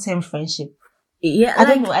long-term friendship. Yeah, I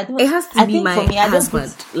don't know. It has to be my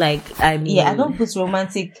husband. I don't put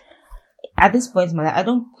romantic. At this point in my life, I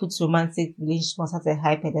don't put romantic relationships at a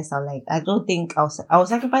high pedestal. Like, I don't think I'll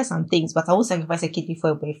sacrifice some things, but I won't sacrifice a kidney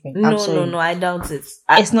for a boyfriend. No, I doubt it.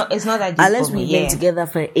 It's not that deep. Unless we've been together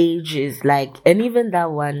for ages, like, and even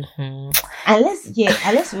that one. Unless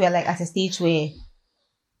we are like at a stage where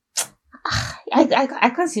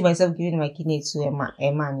I can't see myself giving my kidney to a man,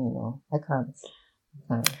 you know. I can't.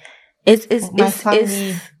 It's my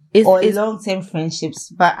family or long-term friendships.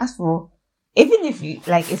 But as for, even if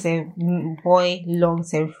it's a boy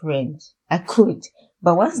long-term friend, I could.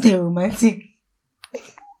 But once we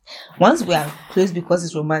are close because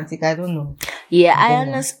it's romantic, I don't know. Yeah, I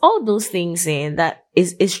understand all those things saying that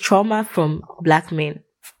is trauma from black men.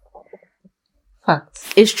 Facts.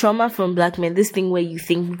 It's trauma from black men. This thing where you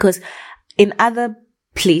think, because in other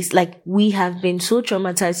place, like, we have been so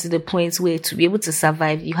traumatized to the point where to be able to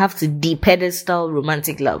survive, you have to de-pedestal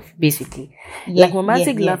romantic love, basically.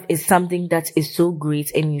 Romantic love is something that is so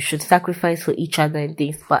great and you should sacrifice for each other and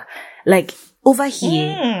things. But like over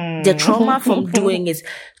here, the trauma from doing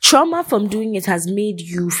it has made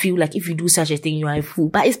you feel like if you do such a thing, you are a fool.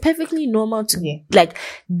 But it's perfectly normal to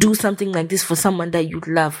do something like this for someone that you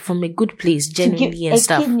love from a good place, genuinely and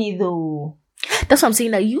stuff. Kidney though. That's what I'm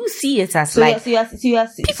saying. Like, you see it as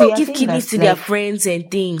people give kidneys to their friends and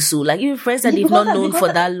things. So like, even friends that they've not known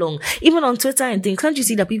for that long, even on Twitter and things, can't you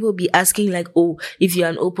see that people be asking like, oh, if you're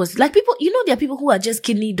an opposite, like people, there are people who are just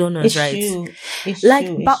kidney donors, right? It's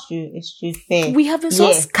true. Fair. We have been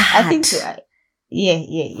so scared. I think so.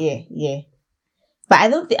 Yeah. But I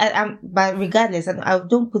don't think but regardless, I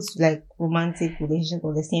don't put like romantic relationship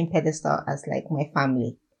on the same pedestal as like my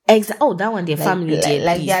family. Oh, that one, their family,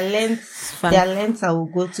 like their lengths I will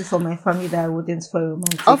go to for my family that I wouldn't for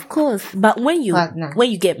romantic. Of course, but when you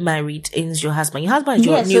get married, it's your husband. Your husband is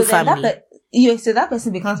your new family. So that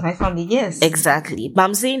person becomes my family. Yes, exactly. But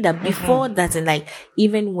I'm saying that before that, and like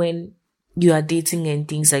even when you are dating and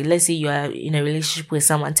things, like let's say you are in a relationship with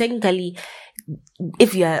someone, technically,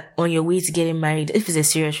 if you are on your way to getting married, if it's a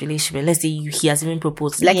serious relationship, and let's say he has even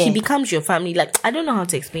proposed, like he becomes your family. Like I don't know how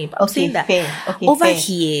to explain, but I'm saying that over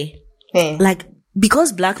here, like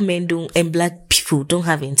because black men and black people don't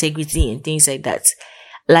have integrity and things like that.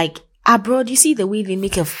 Like abroad, you see the way they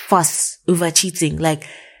make a fuss over cheating. Like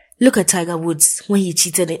look at Tiger Woods when he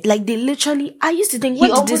cheated. Like they literally, I used to think,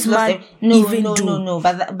 what did this man even do? No.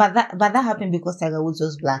 But that happened because Tiger Woods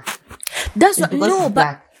was black. That's what. No, but.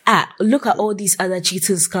 Black. Look at all these other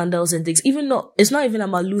cheating scandals and things. Even though it's not even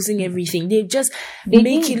about losing everything, they just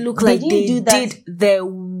make it look like they did the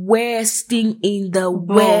worst thing in the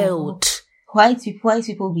world. White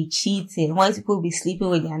people be cheating. White people be sleeping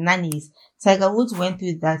with their nannies. Tiger Woods went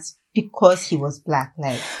through that because he was black.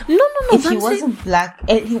 Like no. If he wasn't black,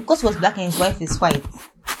 because he was black and his wife is white.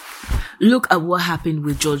 Look at what happened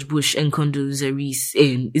with George Bush and Condoleezza Rice.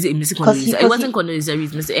 Is it Mr. Condoleezza? It wasn't Condoleezza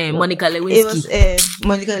Rice, Monica Lewinsky. It was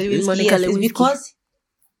Monica Lewinsky. It's because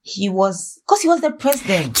he was the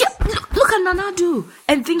president. Yeah, look at Nanadu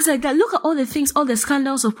and things like that. Look at all the things, all the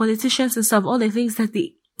scandals of politicians and stuff, all the things that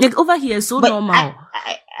they, like over here is so normal.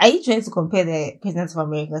 Are you trying to compare the presidents of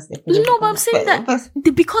America? No, but I'm saying that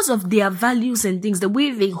because of their values and things, the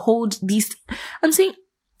way they hold these, I'm saying,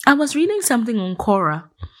 I was reading something on Quora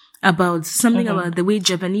about something about the way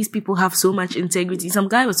Japanese people have so much integrity. Some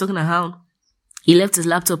guy was talking about how he left his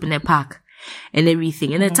laptop in a park and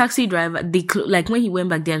everything. And the taxi driver, like when he went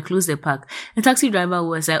back, they had closed the park. The taxi driver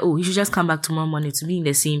was like, oh, he should just come back tomorrow morning to be in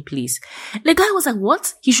the same place. The guy was like,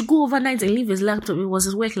 what? He should go overnight and leave his laptop. It was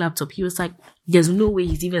his work laptop. He was like, there's no way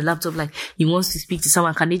he's leaving his laptop. Like, he wants to speak to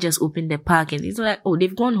someone. Can they just open the park? And he's like, oh,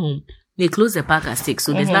 they've gone home. They close the park at 6,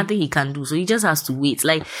 so there's nothing he can do. So he just has to wait.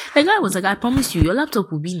 Like, the guy was like, I promise you, your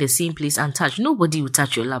laptop will be in the same place untouched. Nobody will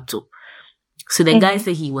touch your laptop. So the guy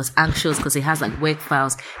said he was anxious because he has like work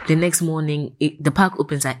files. The next morning, the park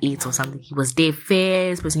opens at 8 or something. He was there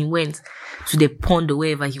first person. He went to the pond or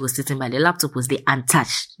wherever he was sitting by. The laptop was there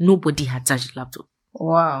untouched. Nobody had touched the laptop.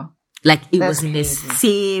 Wow. Like it was in the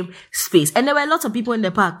same space. And there were lots of people in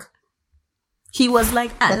the park. He was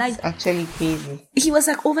like, that's actually crazy. He was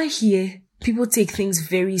like, over here, people take things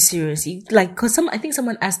very seriously. Like, cause I think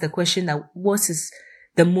someone asked the question that what is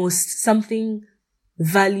the most, something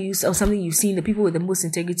values or something you've seen, the people with the most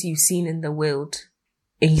integrity you've seen in the world.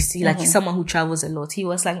 And you see, like, someone who travels a lot. He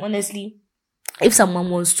was like, honestly, if someone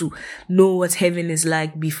wants to know what heaven is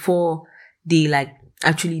like before they like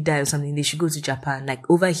actually die or something, they should go to Japan. Like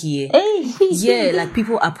over here, yeah, like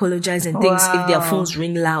people apologize and things if their phones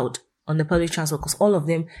ring loud on the public transport, because all of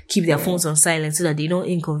them keep their phones on silent so that they don't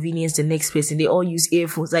inconvenience the next person. They all use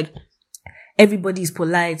earphones. Like everybody's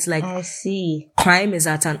polite. Like I see, crime is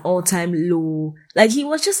at an all-time low. Like he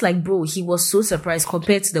was just like, bro, he was so surprised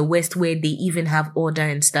compared to the West where they even have order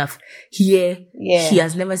and stuff. Here, he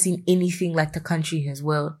has never seen anything like the country as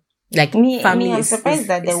well. Like family I'm surprised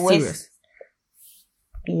that the West. Serious.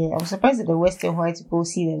 Yeah, I'm surprised that the Western white people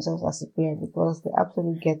see themselves as superior because the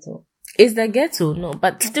absolute ghetto. It's the ghetto, no,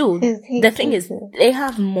 but still, the thing is, they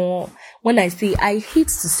have more. When I say, I hate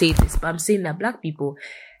to say this, but I'm saying that black people,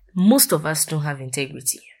 most of us don't have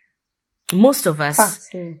integrity. Most of us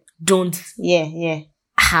don't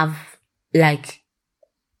have like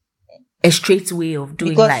a straight way of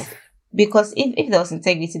doing life. Because if there was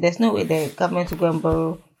integrity, there's no way the government would go and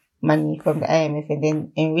borrow money from the IMF and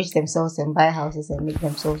then enrich themselves and buy houses and make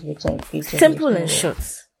themselves richer. Simple and short.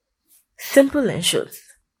 Simple and short.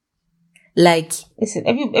 Like, listen,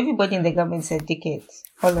 everybody in the government said decades.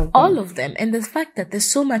 All of them. And the fact that there's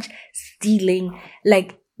so much stealing,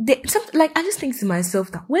 like, I just think to myself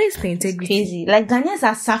that where is the integrity? It's crazy. Like, Ghanaians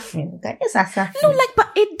are suffering. No, like, but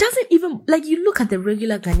it doesn't even, like, you look at the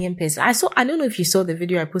regular Ghanaian person. I don't know if you saw the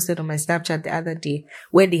video I posted on my Snapchat the other day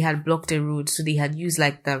where they had blocked a road. So they had used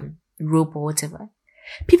like the rope or whatever.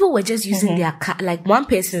 People were just using their car. Like one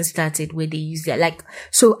person started where they used their, like,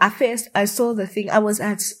 so at first I saw the thing. I was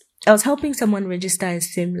helping someone register a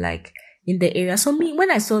SIM, like, in the area. So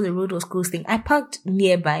when I saw the road was closing, I parked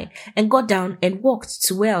nearby and got down and walked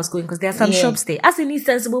to where I was going because there are some shops there, as any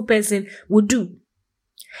sensible person would do.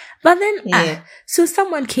 But then, so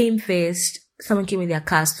someone came first. Someone came in their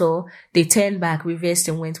car, so they turned back, reversed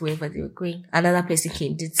and went wherever they were going. Another person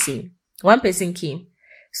came, did same. One person came,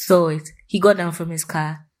 saw it. He got down from his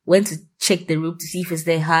car, went to check the rope to see if it's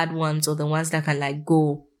the hard ones or the ones that can like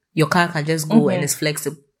go. Your car can just go and it's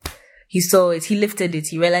flexible. He saw it, he lifted it,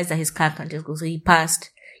 he realized that his car can just go. So he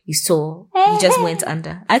passed, he saw, he just went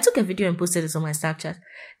under. I took a video and posted it on my Snapchat.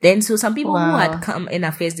 Then, so some people who had come in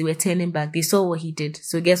at first, they were turning back. They saw what he did.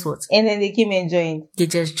 So guess what? And then they came and joined. They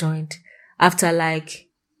just joined. After like,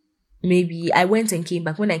 maybe, I went and came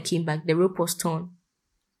back. When I came back, the rope was torn.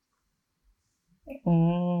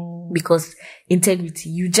 Because integrity,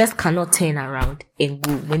 you just cannot turn around and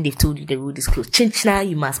go when they've told you the road is closed. Chinchina,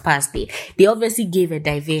 you must pass there. They obviously gave a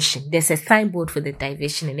diversion. There's a signboard for the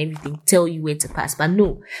diversion and everything, tell you where to pass. But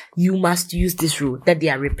no, you must use this road that they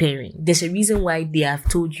are repairing. There's a reason why they have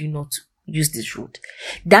told you not to use this road.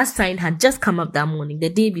 That sign had just come up that morning, the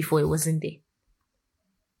day before it wasn't there.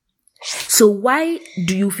 So why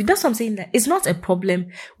do you feel? That's what I'm saying, that it's not a problem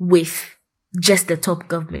with just the top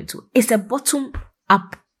government. It's a bottom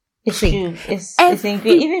up thing. It's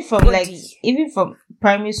even from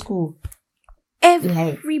primary school.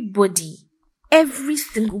 Everybody, every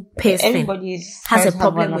single person everybody has a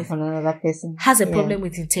problem with another person. Has a problem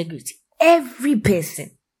with integrity. Every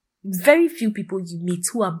person. Very few people you meet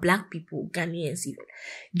who are black people, Ghanaians even,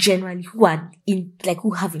 generally who are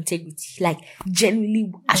who have integrity, like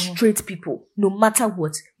genuinely are straight people. No matter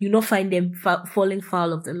what, you not find them falling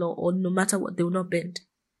foul of the law, or no matter what, they will not bend.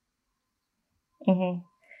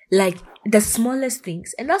 Like the smallest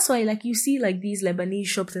things, and that's why like you see like these Lebanese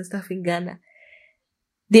shops and stuff in Ghana.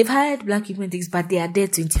 They've hired black people and things, but they are there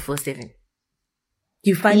 24/7.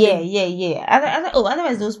 You find them.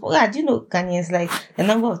 Otherwise those do you know Ghanaians, like the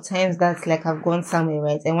number of times that like I've gone somewhere,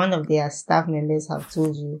 right, and one of their staff members have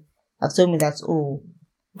told me that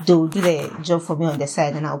they'll do the job for me on the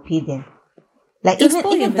side and I'll pay them. Like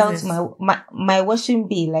even down to my washing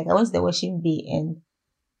bay. Like I went to the washing bay and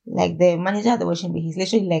like the manager at the washing bay, he's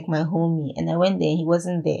literally like my homie, and I went there and he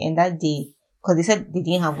wasn't there, and that day, because they said they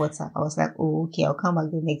didn't have water, I was like, oh okay, I'll come back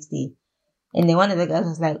the next day. And then one of the guys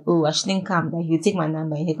was like, oh, I shouldn't come, that he'll take my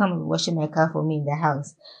number and he'll come and washing my car for me in the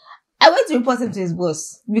house. I went to report him to his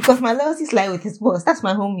boss because my loyalties lie with his boss. That's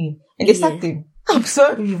my homie. And they sacked him. I'm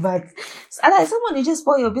sorry, but someone will just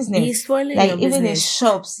spoil your business. He's spoiling like your even business. In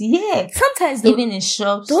shops, yeah. Sometimes even in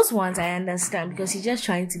shops, those ones I understand because he's just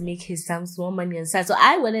trying to make his some small money on the side. So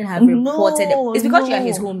I wouldn't have reported it. It's because you are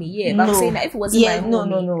his homie, yeah. But I'm saying that if it wasn't my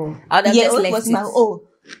homie, I would have just left it.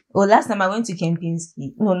 Last time I went to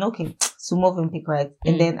Kempinski. To Movenpick, right?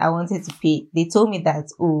 And then I wanted to pay. They told me that,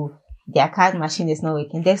 their card machine is not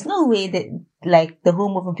working. There's no way that, like, the whole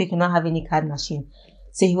Movenpick will not have any card machine.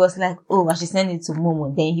 So he was like, I should send it to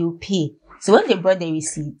Momo, then he'll pay. So when they brought the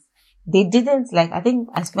receipt, they didn't, like, I think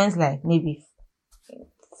I spent, like, maybe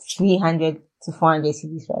 300 to 400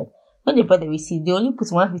 CDs, right? When they brought the receipt, they only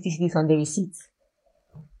put 150 CDs on the receipt.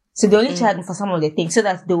 So they only charged me for some of the things so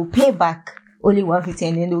that they will pay back only 150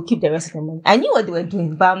 and then they'll keep the rest of the money. I knew what they were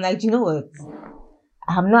doing, but I'm like, you know what?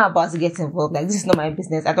 I'm not about to get involved. Like, this is not my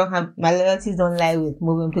business. I don't have, my loyalties don't lie with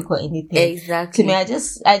Movenpick or anything. Exactly. To me, I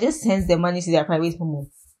just send the money to their private Momo.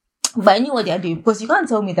 But I knew what they are doing, because you can't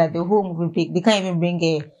tell me that the whole Movenpick, they can't even bring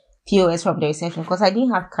a POS from the reception, because I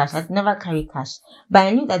didn't have cash. I'd never carry cash. But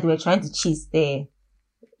I knew that they were trying to cheat the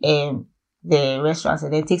restaurants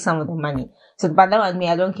and then take some of the money. So, but that one, me,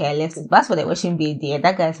 I don't care. I left it. But as for the washing bay there,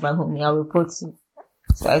 that guy's my homie. I'll report you.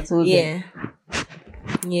 So I told him.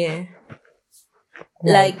 Yeah.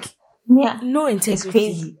 Like, no integrity. It's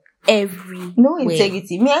crazy. No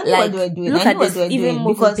integrity. Me, I know what they were doing. Look at this, even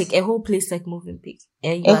Movenpick, a whole place like Movenpick,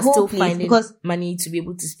 and you are still finding money to be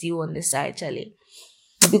able to steal on the side, Charlie.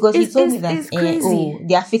 Because he told me that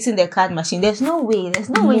they are fixing their card machine. There's no way you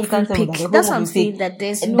can tell me that. That's what I'm saying. That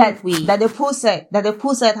there's no way that the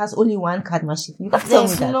pool side has only one card machine. You can't tell me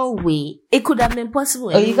that. There's no way. It could have been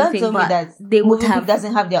possible. Or you can't tell me that they would have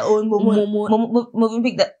doesn't have their own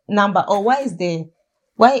Movenpick number. Or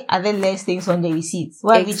why are there less things on the receipts?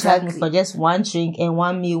 Why have you charged me for just one drink and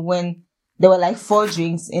one meal when there were like 4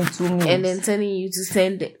 drinks and 2 meals? And then telling you to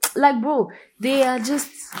send it. Like, bro, they are just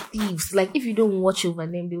thieves. Like, if you don't watch over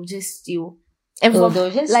them, they'll just steal. And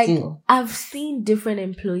they'll just steal. I've seen different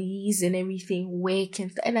employees and everything work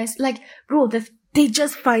and stuff. And I like, bro, they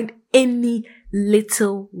just find any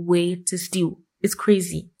little way to steal. It's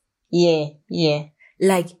crazy. Yeah.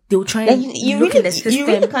 Like, they'll try and look in the system. You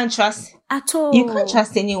really can't trust at all. You can't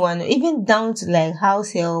trust anyone, even down to like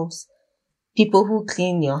house helps, people who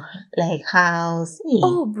clean your like house.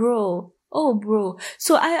 Oh, bro.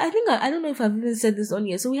 So I think I don't know if I've even said this on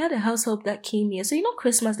here. So we had a house help that came here. So you know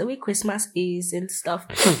Christmas, the way Christmas is and stuff.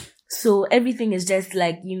 So everything is just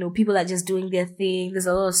like, people are just doing their thing. There's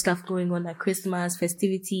a lot of stuff going on at Christmas,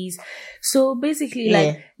 festivities. So basically,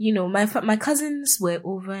 my cousins were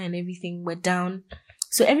over and everything were down.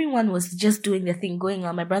 So everyone was just doing their thing, going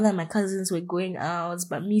out. My brother and my cousins were going out,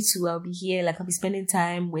 but me too, I'll be here. Like, I'll be spending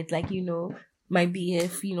time with, like, my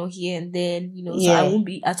BF, here and then, so I won't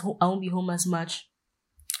be at home. I won't be home as much.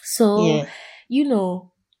 So,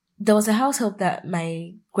 there was a house help that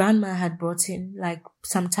my grandma had brought in, like,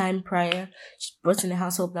 some time prior. She brought in a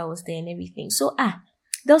house help that was there and everything. So,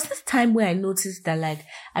 there was this time where I noticed that, like,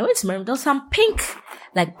 I went to my room, there was some pink,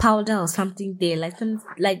 like, powder or something there, like, some,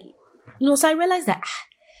 like, so I realized that,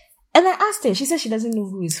 and I asked her, she said she doesn't know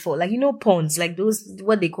who it's for. Like, pawns, like those,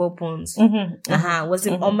 what they call pawns. Was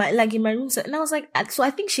in, on my, like, in my room. So, and I was like, so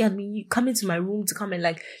I think she had been coming to my room to come and,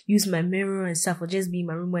 like, use my mirror and stuff, or just be in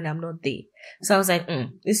my room when I'm not there. So I was like,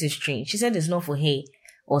 this is strange. She said it's not for her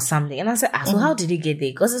or something. And I said, so how did it get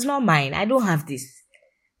there? Because it's not mine. I don't have this.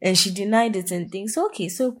 And she denied it and things. So, okay.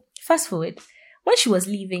 So fast forward. When she was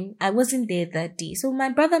leaving, I wasn't there that day. So my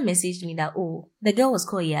brother messaged me that, the girl was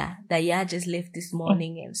called Ya, that Ya just left this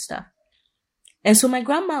morning and stuff. And so my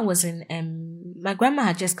grandma my grandma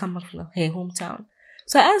had just come back from her hometown.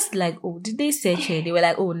 So I asked, like, did they search her? They were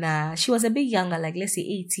like, nah. She was a bit younger, like, let's say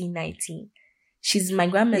 18, 19. She's my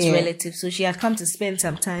grandma's relative, so she had come to spend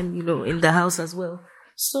some time, in the house as well.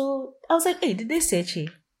 So I was like, hey, did they search her?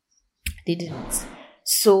 They didn't.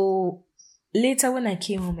 So later when I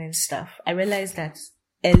came home and stuff, I realized that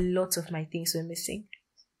a lot of my things were missing.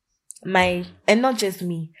 And not just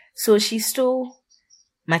me. So she stole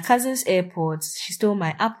my cousin's AirPods. She stole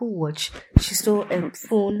my Apple Watch. She stole a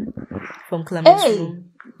phone from Clement's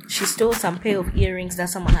room. She stole some pair of earrings that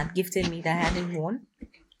someone had gifted me that I hadn't worn.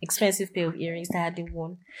 Expensive pair of earrings that I hadn't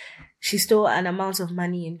worn. She stole an amount of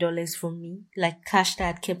money in dollars from me, like cash that I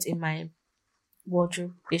had kept in my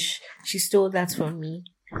wardrobe-ish. She stole that from me.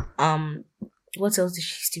 What else did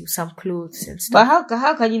she steal? Some clothes and stuff. But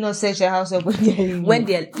how can you not search a house up when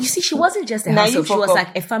they're you see, she wasn't just a house up. She was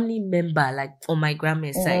like a family member, like on my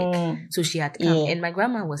grandma's side. So she had come, and my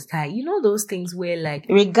grandma was tired. You know those things where, like,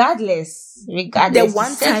 regardless, the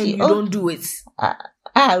one time you don't do it.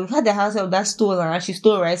 We've had the house up that stole and she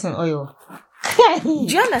stole rice and oil. Do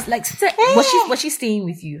you understand? Like, was she staying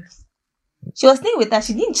with you? She was staying with her.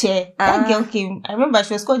 She didn't share. That girl came. I remember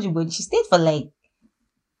she was called Jibodi. She stayed for like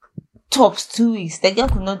tops 2 weeks. The girl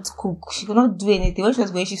could not cook. She could not do anything. When she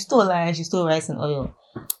was going, she stole her and she stole rice and oil.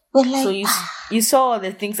 But like, so you saw all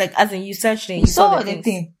the things, like, as in you searched and you saw all the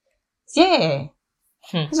things. Yeah.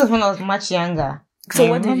 This was when I was much younger. So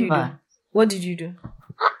what did you do? What did you do?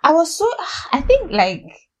 I was so, I think, like,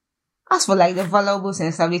 as for like the valuables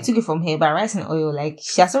and stuff, they took it from her, but rice and oil, like,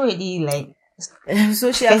 she has already, like,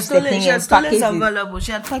 so she had stolen some valuables.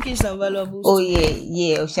 She had packaged some valuables. Oh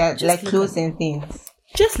yeah. She had like clothes and things.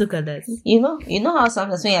 Just look at that. You know how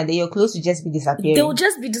sometimes when you're there, your clothes will just be disappearing. They will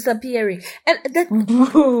just be disappearing. And that,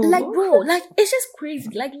 bro, it's just crazy.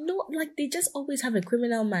 Like, no, like, they just always have a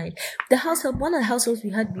criminal mind. The house help, one of the households we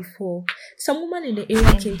had before, some woman in the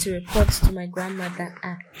area came to report to my grandma that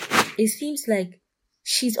it seems like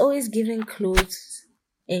she's always giving clothes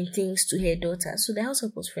and things to her daughter. So the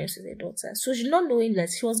household was friends with her daughter. So she's not knowing that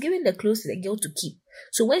she was giving the clothes to the girl to keep.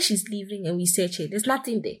 So when she's leaving and we search her, there's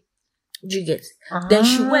nothing there. Do you get? Then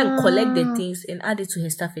she went and collect the things and add it to her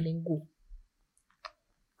stuff and then go.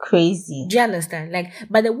 Crazy. Do you understand? Like,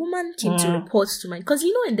 but the woman came to report to my, because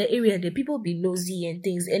in the area the people be nosy and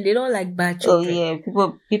things, and they don't like bad children. Oh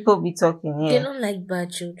yeah, people be talking. Yeah, they don't like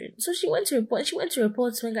bad children. So she went to report. She went to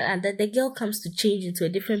report to my God, and that the girl comes to change into a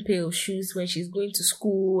different pair of shoes when she's going to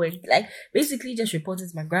school, and like basically just reported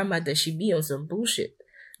to my grandma that she be on some bullshit.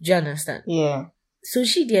 Do you understand? Yeah. So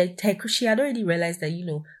she had already realized that,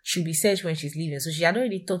 she'll be searched when she's leaving. So she had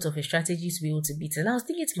already thought of a strategy to be able to beat it. And I was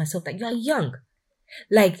thinking to myself, like, you are young.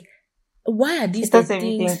 Like, why are these the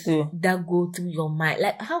things that go through your mind?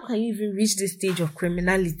 Like, how can you even reach this stage of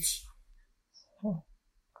criminality?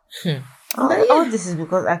 All this is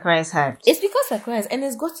because Accra is hard. It's because Accra is, and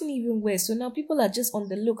it's gotten even worse. So now people are just on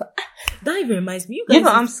the lookout. That even reminds me, you guys.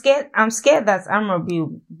 I'm scared that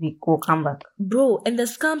Amrobi will come back, bro. And the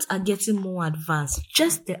scams are getting more advanced.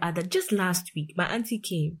 Just last week, my auntie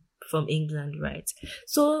came from England, right?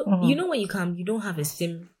 So when you come, you don't have a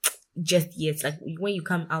SIM just yet. Like when you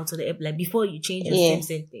come out of the app, like before you change your SIMs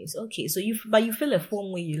and things. Okay, so you fill a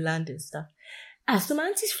form when you land and stuff. So my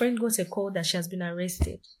auntie's friend got a call that she has been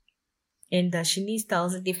arrested. And that she needs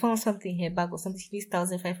 1,000. They found something in her bag or something. She needs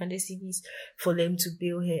 1,500 CDs for them to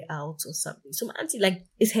bail her out or something. So my auntie, like,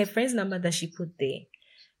 it's her friend's number that she put there.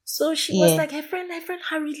 So she was like, her friend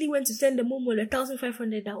hurriedly went to send the Momo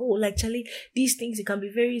 1,500. That, like, Charlie, these things, it can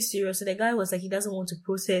be very serious. So the guy was like, he doesn't want to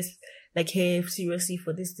process, like, her seriously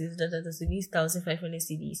for this, so these 1,500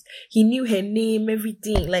 CDs. He knew her name,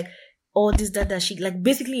 everything, like, all this, that, she, like,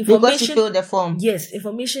 basically information. Because she filled the form. Yes,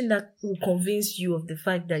 information that will convince you of the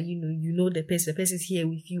fact that, you know the person's here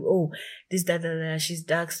with you. Oh, this, that, she's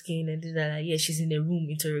dark skinned and this, that, yeah, she's in a room,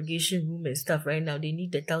 interrogation room and stuff right now. They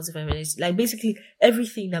need the 1,500. Like, basically,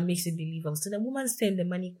 everything that makes it believable. So the woman sent the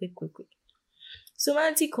money quick. So my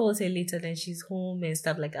auntie calls her later, then she's home and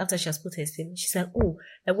stuff, like, after she has put her statement, she's like, oh,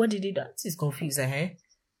 like, what did they do? She's confused,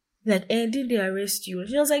 Like, did they arrest you?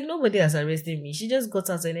 She was like, nobody has arrested me. She just got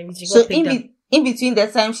out and everything. So in between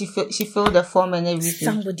that time, she filled the form and everything.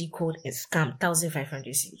 Somebody called a scam, 1,500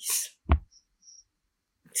 CDs.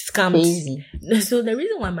 Scammed. Crazy. So the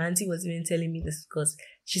reason why my auntie was even telling me this is because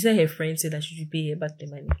she said her friend said that she should pay her back the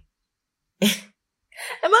money.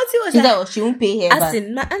 And my auntie was like, she won't pay her back.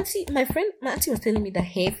 My auntie was telling me that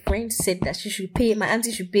her friend said that my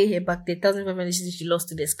auntie should pay her back the 1,500 CDs she lost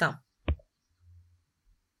to the scam.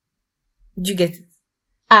 Did you get it?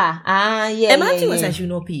 Yeah. And my auntie was like, she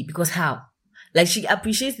will not pay because how? Like, she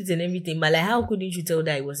appreciates it and everything, but like, how couldn't you tell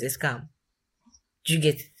that it was a scam? Did you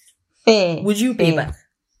get it? Fair. Would you pay back?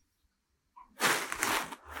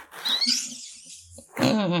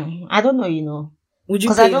 I don't know, Would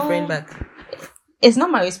you pay your friend back? It's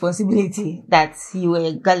not my responsibility that you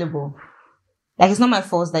were gullible. Like, it's not my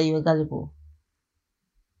fault that you were gullible.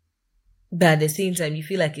 But at the same time, you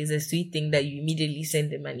feel like it's a sweet thing that you immediately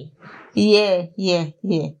send the money. Yeah.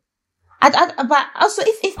 But also,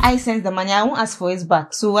 if I send the money, I won't ask for it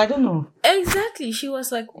back. So I don't know. Exactly. She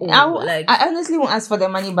was like, I honestly won't ask for the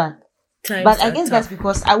money back. But I guess that's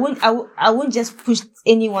because I won't just push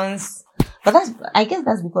anyone's. But I guess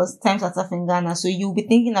that's because times are tough in Ghana. So you'll be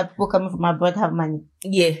thinking that people coming from abroad have money.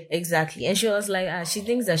 Yeah, exactly. And she was like, she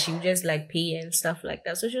thinks that she will just like pay and stuff like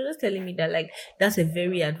that. So she was just telling me that like, that's a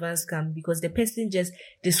very advanced scam because the person just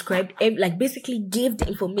described, like basically gave the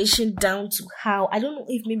information down to how, I don't know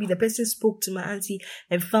if maybe the person spoke to my auntie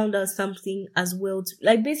and found out something as well.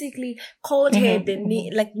 Like basically called her the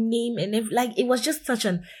name and like, it was just such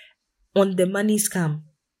an on the money scam.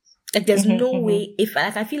 Like, there's no way, if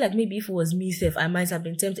I feel like maybe if it was me, I might have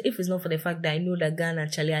been tempted. If it's not for the fact that I know that Ghana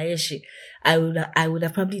and Charlie Ayeshi, I would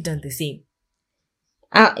have probably done the same.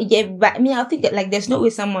 Yeah, but I mean, I think that, like, there's no way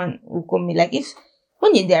someone will call me. Like,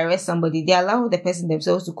 when they arrest somebody, they allow the person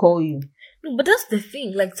themselves to call you. No, but that's the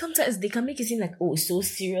thing. Like, sometimes they can make it seem like, oh, it's so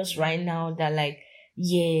serious right now that, like,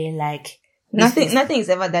 yeah, like, nothing is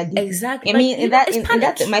ever that deep. Exactly. I mean,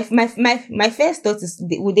 my first thought is,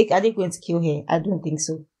 are they going to kill her? I don't think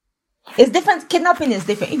so. It's different. Kidnapping is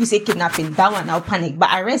different. If you say kidnapping, that one I'll panic.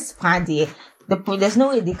 But arrest Pandey, there's no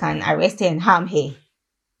way they can arrest her and harm her.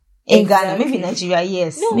 In Ghana, maybe Nigeria,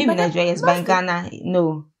 yes. No, maybe Nigeria, yes. But in Ghana,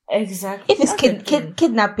 no. Exactly. If it's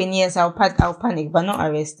kidnapping, yes, I'll panic, but not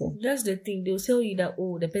arrested. That's the thing. They'll tell you that,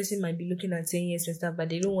 oh, the person might be looking at 10 years and stuff, but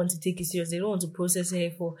they don't want to take it serious. They don't want to process her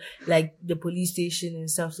for, like, the police station and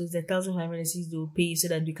stuff. So it's the 1,500 they'll pay so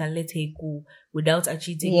that we can let her go without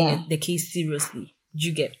actually taking the case seriously. Do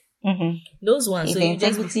you get? Mm-hmm. Those ones. So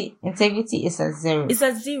integrity is at zero. It's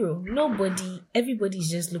at zero.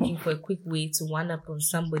 Everybody's just looking for a quick way to one up on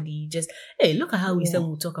somebody. Just, hey, look at how we said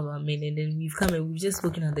we'll talk about men, and then we've come and we've just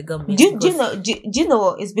spoken at the government. Do you know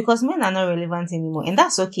what? It's because men are not relevant anymore, and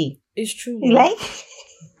that's okay. It's true. Like,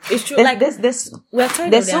 it's true.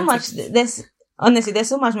 There's so much. Honestly, there's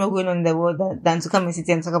so much more going on in the world than to come and sit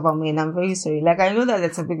and talk about men. I'm very sorry. Like, I know that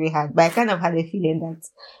that's something we had, but I kind of had a feeling that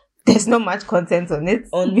there's not much content on it.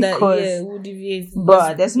 But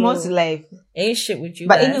there's more to life. Ain't shit with you.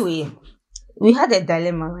 But anyway, we had a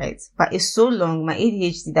dilemma, right? But it's so long, my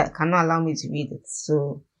ADHD that cannot allow me to read it.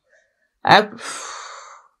 So, I'm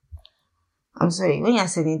sorry. When you're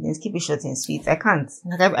saying things, keep it short and sweet. I can't.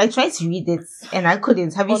 Like, I tried to read it and I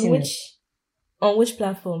couldn't. Have you seen it? On which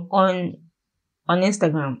platform? On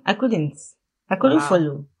Instagram. I couldn't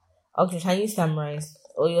follow. Okay, can you summarize?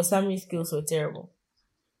 Or your summary skills were terrible?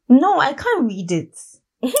 No, I can't read it.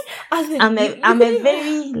 I'm a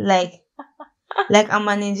very like I'm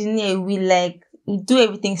an engineer. We do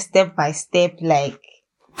everything step by step. Like,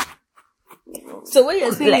 so what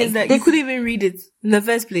you're saying is that you couldn't even read it in the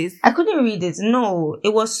first place. I couldn't read it. No,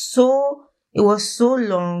 it was so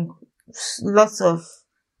long, lots of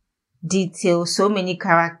details, so many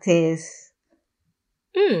characters.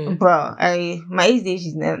 Bro, my ADHD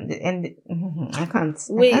is and I can't.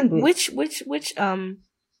 Wait, I can't do it. which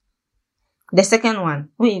The second one,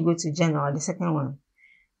 when you go to general, the second one.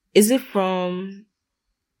 Is it from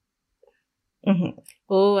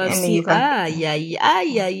Oh, I've I mean, seen. you can.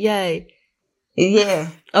 Yeah.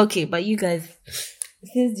 Okay, but you guys,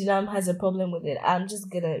 since Dinam has a problem with it, I'm just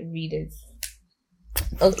gonna read it.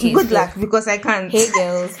 Okay. Good so- luck, because I can't. Hey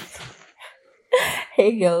girls.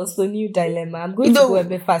 Hey girls, so new dilemma. I'm going to No. go a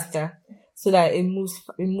bit faster so that it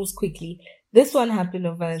moves quickly. This one happened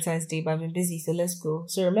on Valentine's Day, but I've been busy, so let's go.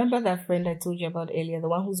 So remember that friend I told you about earlier, the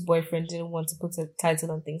one whose boyfriend didn't want to put a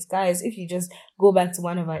title on things? Guys, if you just go back to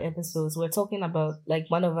one of our episodes, we're talking about like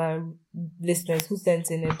one of our listeners who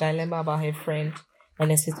sent in a dilemma about her friend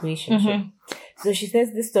and a situation. So she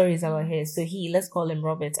says this story is about her. So let's call him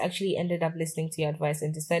Robert, actually ended up listening to your advice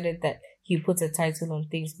and decided that he put a title on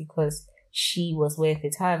things because she was worth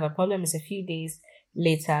it. However, problem is a few days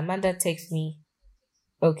later, Amanda texts me.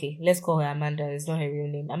 Okay, let's call her Amanda. It's not her real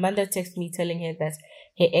name. Amanda texted me telling her that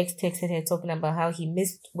her ex texted her talking about how he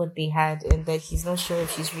missed what they had and that he's not sure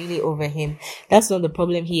if she's really over him. That's not the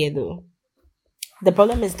problem here though. The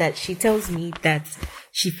problem is that she tells me that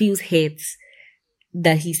she feels hurt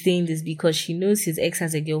that he's saying this because she knows his ex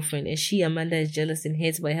has a girlfriend and she, Amanda, is jealous and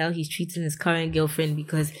hurt by how he's treating his current girlfriend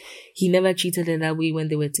because he never treated her that way when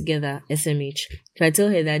they were together, SMH. So I tell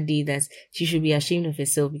her that day that she should be ashamed of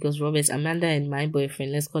herself because Robert, Amanda, and my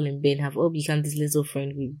boyfriend, let's call him Ben, have all become this little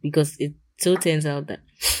friend group because it so turns out that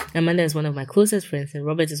Amanda is one of my closest friends and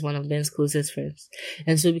Robert is one of Ben's closest friends.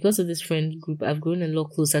 And so because of this friend group, I've grown a lot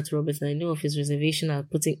closer to Robert and I know of his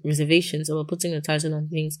reservations about putting a title on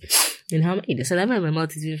things. And how many? So my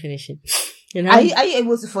mouth is even finishing. And Are you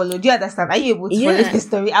able to follow? Do you understand? Are you able to follow the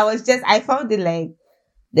story? I found it like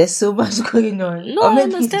there's so much going on. No, I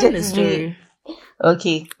understand the story.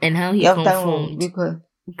 Okay. And how he conformed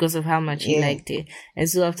because of how much he Yeah. liked it. And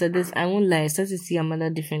so after this, I won't lie, I started to see Amanda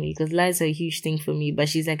differently because lies are a huge thing for me, but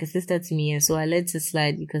she's like a sister to me. And so I let it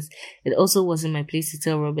slide because it also wasn't my place to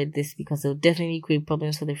tell Robert this because it would definitely create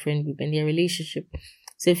problems for the friend group and their relationship.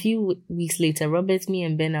 So a few weeks later, Robert, me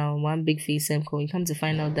and Ben are on one big FaceTime call. We come to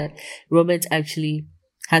find out that Robert actually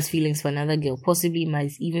has feelings for another girl, possibly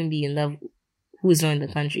might even be in love, who is not in the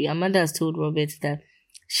country. Amanda has told Robert that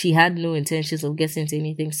she had no intentions of getting into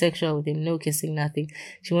anything sexual with him, no kissing, nothing.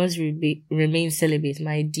 She wants to remain celibate,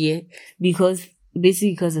 my dear, because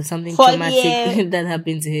of something traumatic that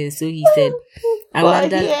happened to her. So he said,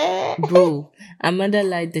 Amanda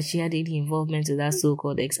lied that she had any involvement with that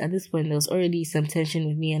so-called ex. At this point, there was already some tension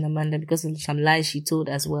with me and Amanda because of some lies she told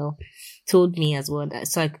me as well.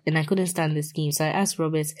 I couldn't stand the scheme. So I asked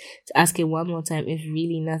Robert to ask him one more time if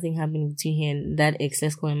really nothing happened between her and that ex.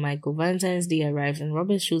 Let's call him Michael. Valentine's Day arrived and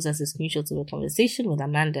Robert shows us a screenshot of a conversation with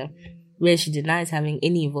Amanda where she denies having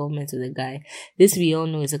any involvement with the guy. This we all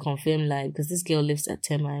know is a confirmed lie because this girl lives at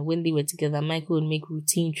Tema and when they were together, Michael would make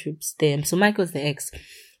routine trips there. So Michael's the ex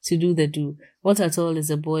to do the do. What at all is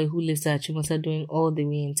a boy who lives at Chimota doing all the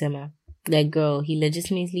way in Tema. That girl, he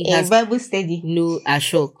legitimately has Bible study. no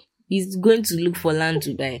ashok. He's going to look for land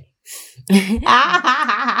to buy.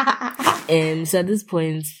 So at this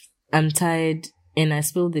point, I'm tired and I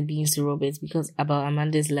spilled the beans to Robert because about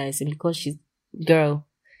Amanda's lies and because she's girl.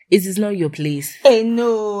 It is not your place. Hey,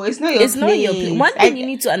 no, it's not your place. It's not your place. One thing you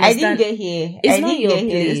need to understand. I didn't get here. It's not your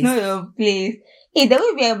place. It's not your place. Hey, the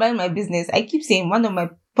way we are about my business, I keep saying one of my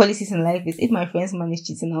policies in life is if my friends manage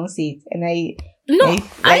cheating, I'll say it. And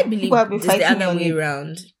I believe it's the other way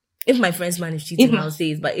around. If my friends manage cheating, I'll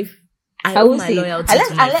say it. But if I owe my loyalty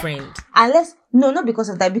to my friend. Not because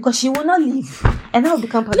of that, because she will not leave. And I will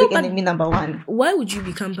become public enemy number one. Why would you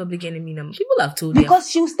become public enemy number? People have told you.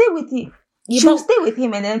 Because she will stay with him. She will stay with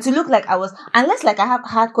him and then to look like I was, unless like I have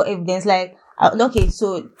hardcore evidence, like, okay,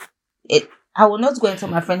 so I will not go and tell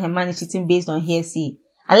my friend her man is cheating based on hearsay.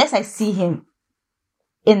 Unless I see him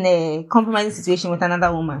in a compromising situation with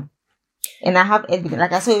another woman. And I have evidence,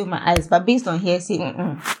 like I saw it with my eyes, but based on hearsay,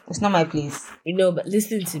 it's not my place. But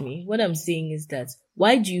listen to me. What I'm saying is that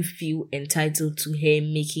why do you feel entitled to her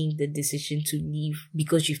making the decision to leave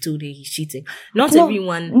because you've told her he's cheating? Not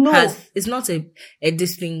everyone has. It's not a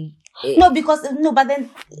this thing. But then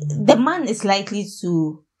the man is likely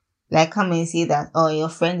to like come and say that, oh, your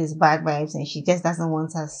friend is bad vibes and she just doesn't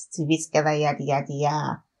want us to be together, yada yada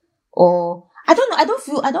yada. Or I don't know.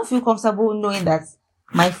 I don't feel comfortable knowing that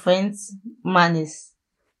my friend's man is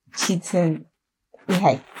cheating,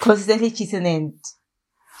 like consistently cheating, and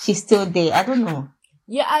she's still there. I don't know.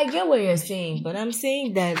 Yeah, I get what you're saying, but I'm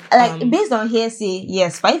saying that like based on hearsay,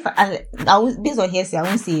 yes. But if based on hearsay, I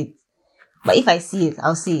won't see it. But if I see it,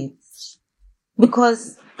 I'll see it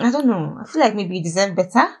because I don't know. I feel like maybe you deserve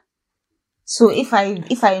better. So if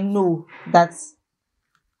I know that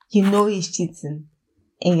he's cheating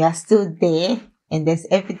and you're still there and there's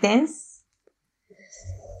evidence.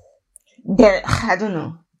 I don't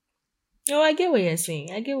know. No, I get what you're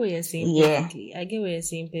saying. I get what you're saying Yeah. perfectly. I get what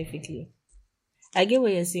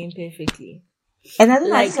you're saying perfectly. And I don't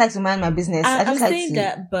know, I Like, just like to mind my business. I I'm just like saying to.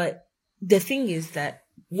 that, but the thing is that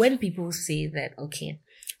when people say that, okay,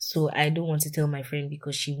 so I don't want to tell my friend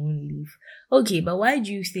because she won't leave. Okay, but why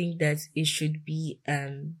do you think that it should be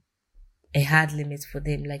a hard limit for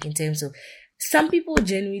them? Like, in terms of, some people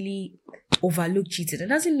generally overlook cheating. It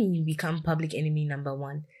doesn't mean you become public enemy number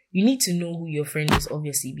one. You need to know who your friend is,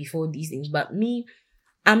 obviously, before these things. But me,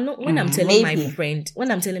 I'm not, when I'm telling my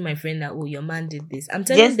friend that, oh, your man did this, I'm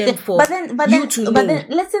telling them for you to know. But then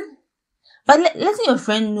letting your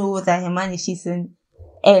friend know that her man is cheating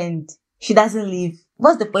and she doesn't leave.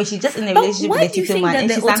 What's the point? She's just in a relationship with a cheating man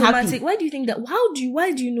and she's unhappy. Why do you think that?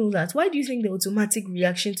 Why do you know that? Why do you think the automatic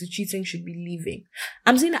reaction to cheating should be leaving?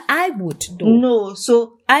 I'm saying that I would, though. No,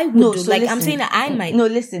 so I would, no, though. so Like, listen, I'm saying that I might. No,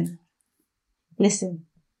 listen.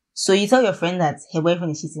 So you tell your friend that her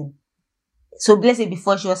boyfriend is cheating. So let's say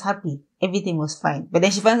before she was happy, everything was fine. But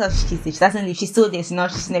then she finds out she's cheating. She doesn't leave. She's still there. So now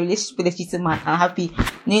she's in a relationship with a cheating man and happy,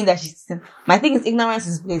 knowing that she's cheating. My thing is ignorance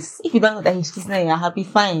is bliss. If you don't know that he's cheating and you're happy,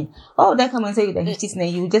 fine. Why would I come and tell you that he's cheating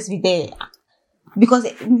and you will just be there? Because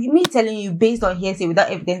me telling you based on hearsay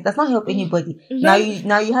without evidence does not help anybody.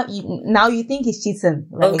 Mm-hmm. Now you think he's cheating.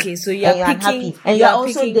 Right? Okay, so you're picking, unhappy. And you're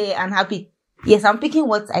also there and happy. Yes, I'm picking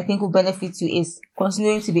what I think will benefit you is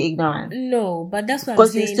continuing to be ignorant. No, but that's what I'm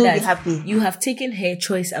Because you saying, still that be happy. you have taken her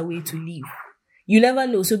choice away to leave. You never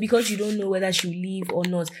know. So because you don't know whether she'll leave or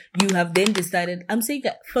not, you have then decided. I'm saying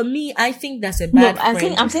that for me, I think that's a bad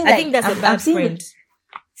friend. I'm saying I think that's a bad friend.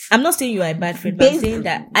 I'm not saying you are a bad friend, but I'm saying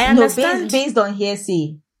that I understand. Based on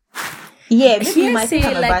hearsay. Yeah, maybe you might think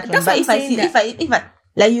I'm a bad friend. But if I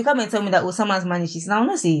like you come and tell me that someone's man is cheating, I will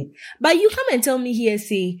not say it. But you come and tell me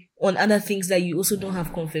hearsay on other things that you also don't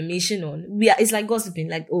have confirmation on. It's like gossiping,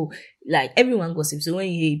 like, oh, like everyone gossips. So when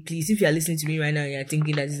you, please, if you are listening to me right now and you're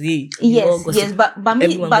thinking that, hey, yes, but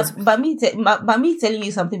me telling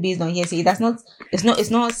you something based on hearsay,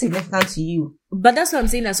 it's not significant to you. But that's what I'm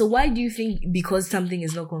saying. So why do you think because something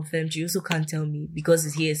is not confirmed, you also can't tell me because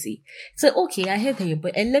it's hearsay? So okay, I heard her,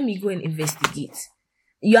 but and let me go and investigate.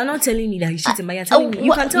 You are not telling me that he's cheating, but you're telling me.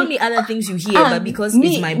 You can tell me other things you hear, but because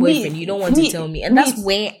it's my boyfriend, you don't want to tell me. And that's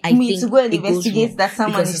where I think to go and investigate that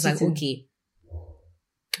someone is cheating. Like, okay.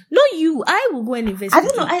 No, I will go and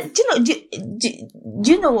investigate. I don't know.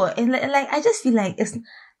 Do you know what? Like, I just feel like it's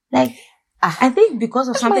like, I think because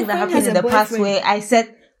of something that happened in the past where I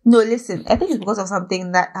said, no, listen, I think it's because of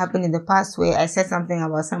something that happened in the past where I said something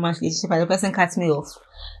about someone's relationship and the person cut me off.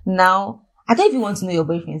 Now, I don't even want to know your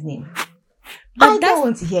boyfriend's name. But I don't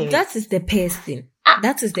want to hear it. That is the person.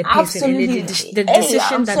 That is the person and the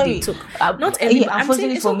decision that they took. Not everybody.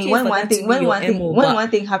 Unfortunately for me, when one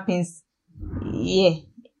thing happens,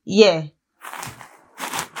 yeah.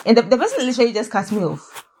 And the person literally just cut me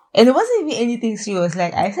off. And it wasn't even anything serious.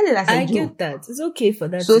 Like, I said it as a joke. I get that. It's okay for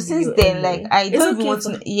that. So since then, like, I don't even want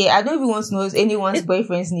to know anyone's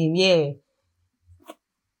boyfriend's name. Yeah.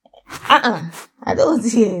 I don't want to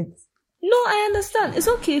hear it. No, I understand. It's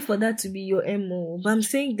okay for that to be your MO. But I'm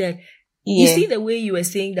saying that, you see the way you were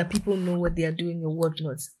saying that people know what they are doing or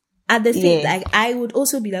whatnot. At the same, like, I would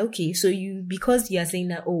also be like, okay, so because you are saying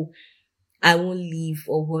that, oh, I won't leave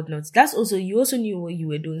or whatnot. That's also, you also knew what you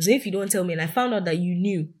were doing. So if you don't tell me and I found out that you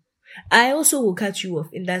knew, I also will cut you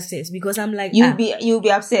off in that sense because I'm like, you'll be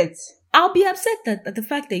upset. I'll be upset at the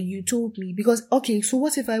fact that you told me because, okay, so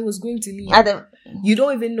what if I was going to leave? You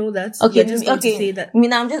don't even know that. Okay, you're just going to say that. I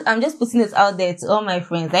mean, I'm just putting this out there to all my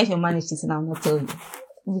friends. That if your man is cheating, I'll not tell you.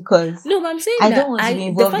 Because no, but I'm saying I don't want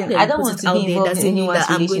to be involved in anyone's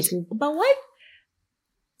relationship. But why?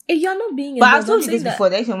 If you're not being involved, but I've told you this before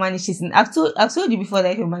that if your man is cheating, I've told you before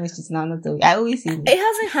that if your man is cheating, I'll not tell you. I always say that. It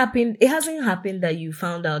hasn't happened that you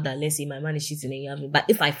found out that, let's say, my man is cheating and you haven't. But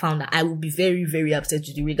if I found out, I would be very, very upset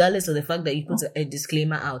with you, regardless of the fact that you put a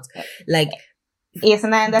disclaimer out. Like, yes,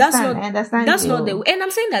 and I understand. That's not the way. And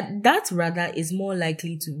I'm saying that rather is more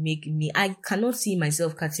likely to make me. I cannot see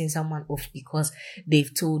myself cutting someone off because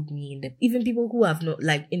they've told me. Even people who have not,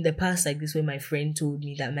 like in the past, like this, where my friend told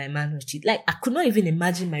me that my man was cheating. Like, I could not even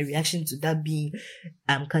imagine my reaction to that being,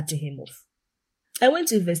 I'm cutting him off. I went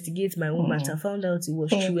to investigate my own matter, found out it was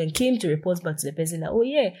true, and came to report back to the person that, oh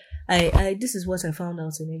yeah, I this is what I found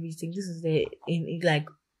out and everything. This is like.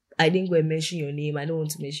 I didn't go and mention your name. I don't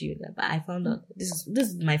want to mention your name. But I found out this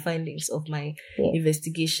is my findings of my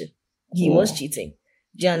investigation. He was cheating.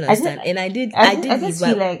 Do you understand? I just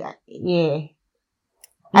feel like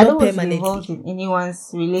I don't want to be involved in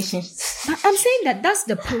anyone's relationship. But I'm saying that's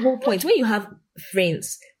the whole point. When you have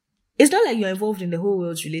friends, it's not like you're involved in the whole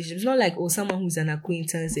world's relationship. It's not like, oh, someone who's an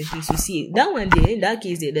acquaintance and things. You see, that one day, in that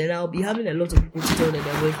case, then I'll be having a lot of people to tell that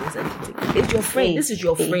their boyfriends are cheating. It's your friend. This is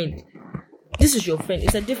your friend. This is your friend.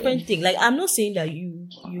 It's a different thing. Like, I'm not saying that you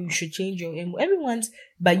should change your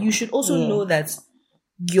but you should also know that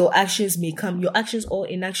your actions or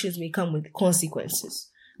inactions may come with consequences.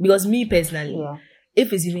 Because me personally,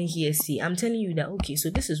 if it's even hearsay, I'm telling you that, okay, so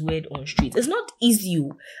this is word on street. It's not easy.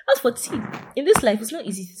 As for in this life, it's not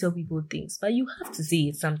easy to tell people things, but you have to say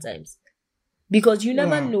it sometimes. Because you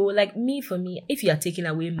never know, like for me, if you are taking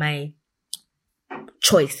away my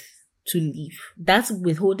choice to leave, that's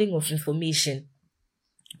withholding of information.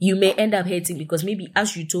 You may end up hating because maybe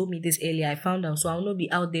as you told me this earlier, I found out, so I'll not be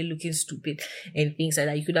out there looking stupid and things like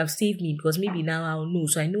that. You could have saved me because maybe now I'll know,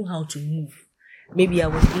 so I know how to move. Maybe I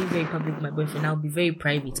was being very public with my boyfriend. I'll be very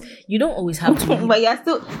private. You don't always have to. But you're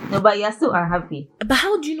still unhappy. But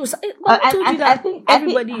how do you know? I told you that I think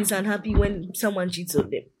everybody is unhappy when someone cheats on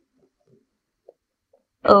them.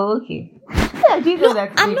 Oh, okay. Yeah, do you know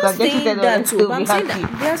that? I'm not saying that too, but I'm saying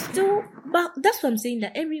that they are still. But that's what I'm saying,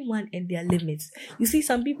 that everyone and their limits. You see,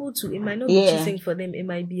 some people too, it might not be cheating for them, it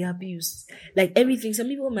might be abuse. Like everything, some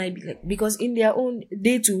people might be like, because in their own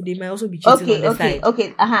day too, they might also be cheating on the side.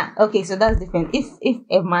 Okay, so that's different. If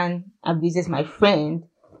a man abuses my friend,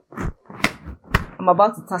 I'm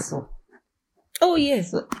about to tussle. Oh,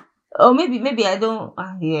 yes. Or maybe I don't,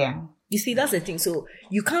 You see, that's the thing. So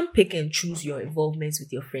you can't pick and choose your involvements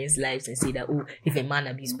with your friends' lives and say that, oh, if a man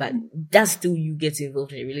abuses, but that's still you get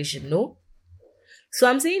involved in a relationship. No. So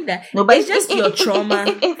I'm saying that it's just your trauma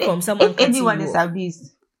from someone. If anyone is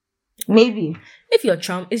abused, maybe. If your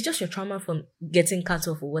trauma, it's just your trauma from getting cut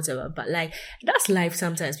off or whatever. But like, that's life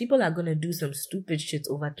sometimes. People are going to do some stupid shit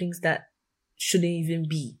over things that shouldn't even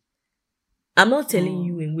be. I'm not telling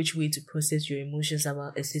you in which way to process your emotions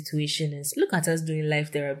about a situation. And look at us doing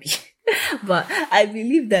life therapy. But I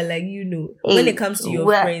believe that, like, when it comes to your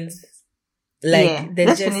friends, like,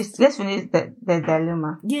 let's finish the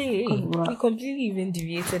dilemma. We completely even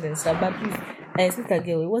deviated and stuff. But please, sister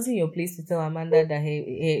girl, it wasn't your place to tell Amanda that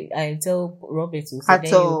I tell Robert to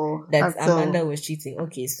that Amanda was cheating.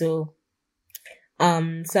 Okay, so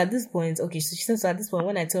at this point,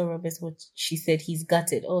 when I tell Robert what she said, he's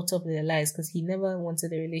gutted, all top of the lies, because he never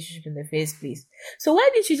wanted a relationship in the first place. So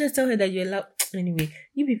why didn't you just tell her that you're allowed? Anyway,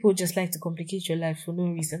 you people just like to complicate your life for no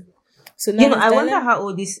reason. So now I wonder how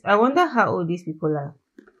old these people are.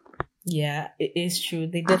 Yeah, it is true.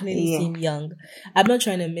 They definitely seem young. I'm not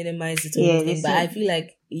trying to minimize it or anything, but I feel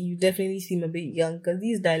like you definitely seem a bit young, because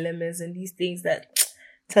these dilemmas and these things that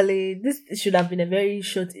Tali, this should have been a very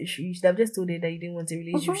short issue. You should have just told her that you didn't want a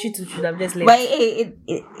relationship. She too should have just left. But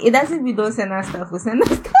it doesn't mean don't send us stuff. We send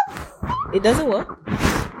us stuff. It doesn't what?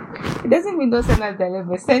 It doesn't mean don't send us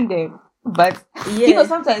dilemmas. Send them. But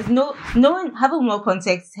sometimes having more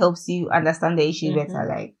context helps you understand the issue better.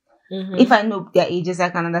 Like if I know their ages,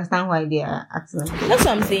 I can understand why they are acting. That's what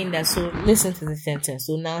I'm saying. That so listen to the sentence.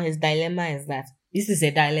 So now his dilemma is that this is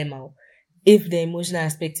a dilemma. If the emotional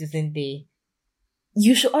aspect isn't there,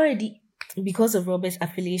 you should already, because of Robert's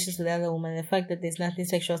affiliations with the other woman, the fact that there's nothing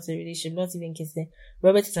sexual to the relationship, not even kissing,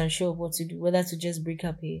 Robert is unsure of what to do, whether to just break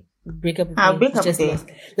up with him.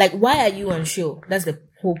 Like, why are you unsure? That's the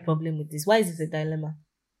whole problem with this. Why is this a dilemma?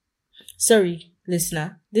 Sorry,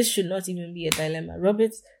 listener, this should not even be a dilemma.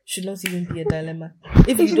 Robert should not even be a dilemma.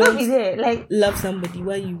 If you don't love somebody,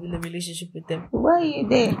 why are you in a relationship with them? Why are you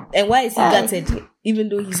there? And why is he gutted, even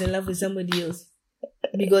though he's in love with somebody else?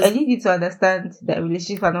 Because I need you to understand that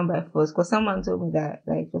relationships are not by force. Because someone told me that,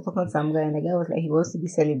 like, you're talking to some guy, and the guy was like, he wants to be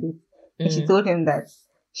celibate. And she told him that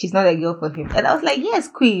she's not a girl for him. And I was like, yes,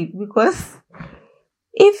 queen. Because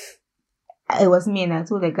if it was me and I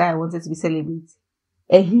told the guy I wanted to be celibate,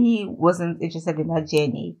 and he wasn't interested in that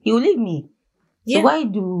journey, he will leave me. Yeah. So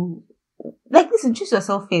why listen, choose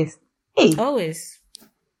yourself first. Hey. Always.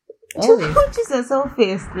 Choose yourself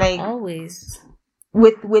first. Like, always.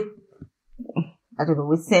 With I don't know,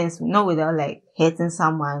 with sense, not without like hurting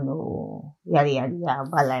someone or yada yada yada.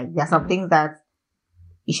 But like, there are some things that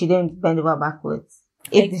you shouldn't bend over backwards.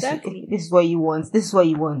 If this is what you want, this is what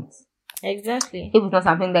you want. Exactly. If it's not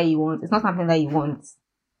something that you want, it's not something that you want.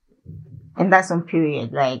 And that's on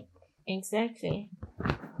period, like. Exactly.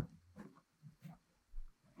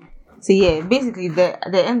 So yeah, basically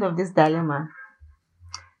the end of this dilemma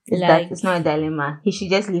is that it's not a dilemma. He should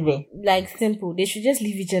just leave it. Like, simple. They should just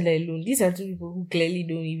leave each other alone. These are two people who clearly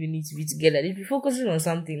don't even need to be together. They be focusing on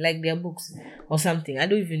something, like their books or something. I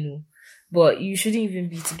don't even know. But you shouldn't even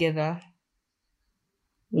be together.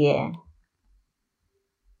 Yeah.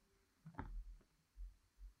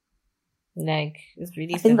 Like, it's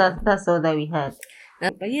really I think that's all that we had.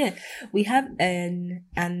 But yeah, we have an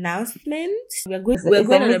announcement. We're going It's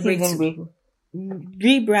on a every break season to break.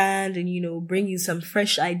 rebrand and bring you some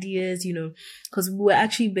fresh ideas, because we're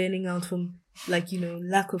actually burning out from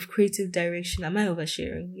lack of creative direction. Am I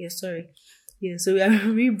oversharing? Yeah, sorry. Yeah, so we are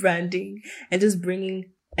rebranding and just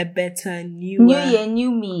bringing a better, newer. New year,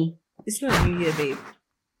 new me. It's not New Year, babe.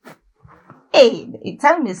 Hey,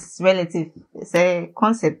 time is relative. It's a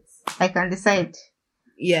concept. I can decide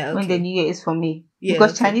Yeah, when the okay. new year is for me. Yeah,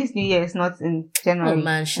 Because okay. Chinese New Year is not in January. Oh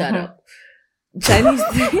man, shut up. Chinese.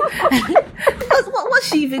 What's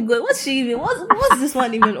she even going? What's this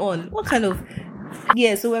one even on? What kind of?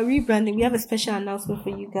 Yeah, so we're rebranding. We have a special announcement for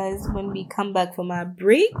you guys when we come back from our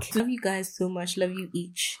break. Love you guys so much. Love you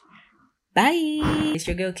each. Bye. It's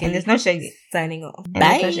your girl Kelly. And it's not Shaggy. Signing off. And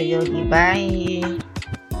it's not Shaggy. Bye.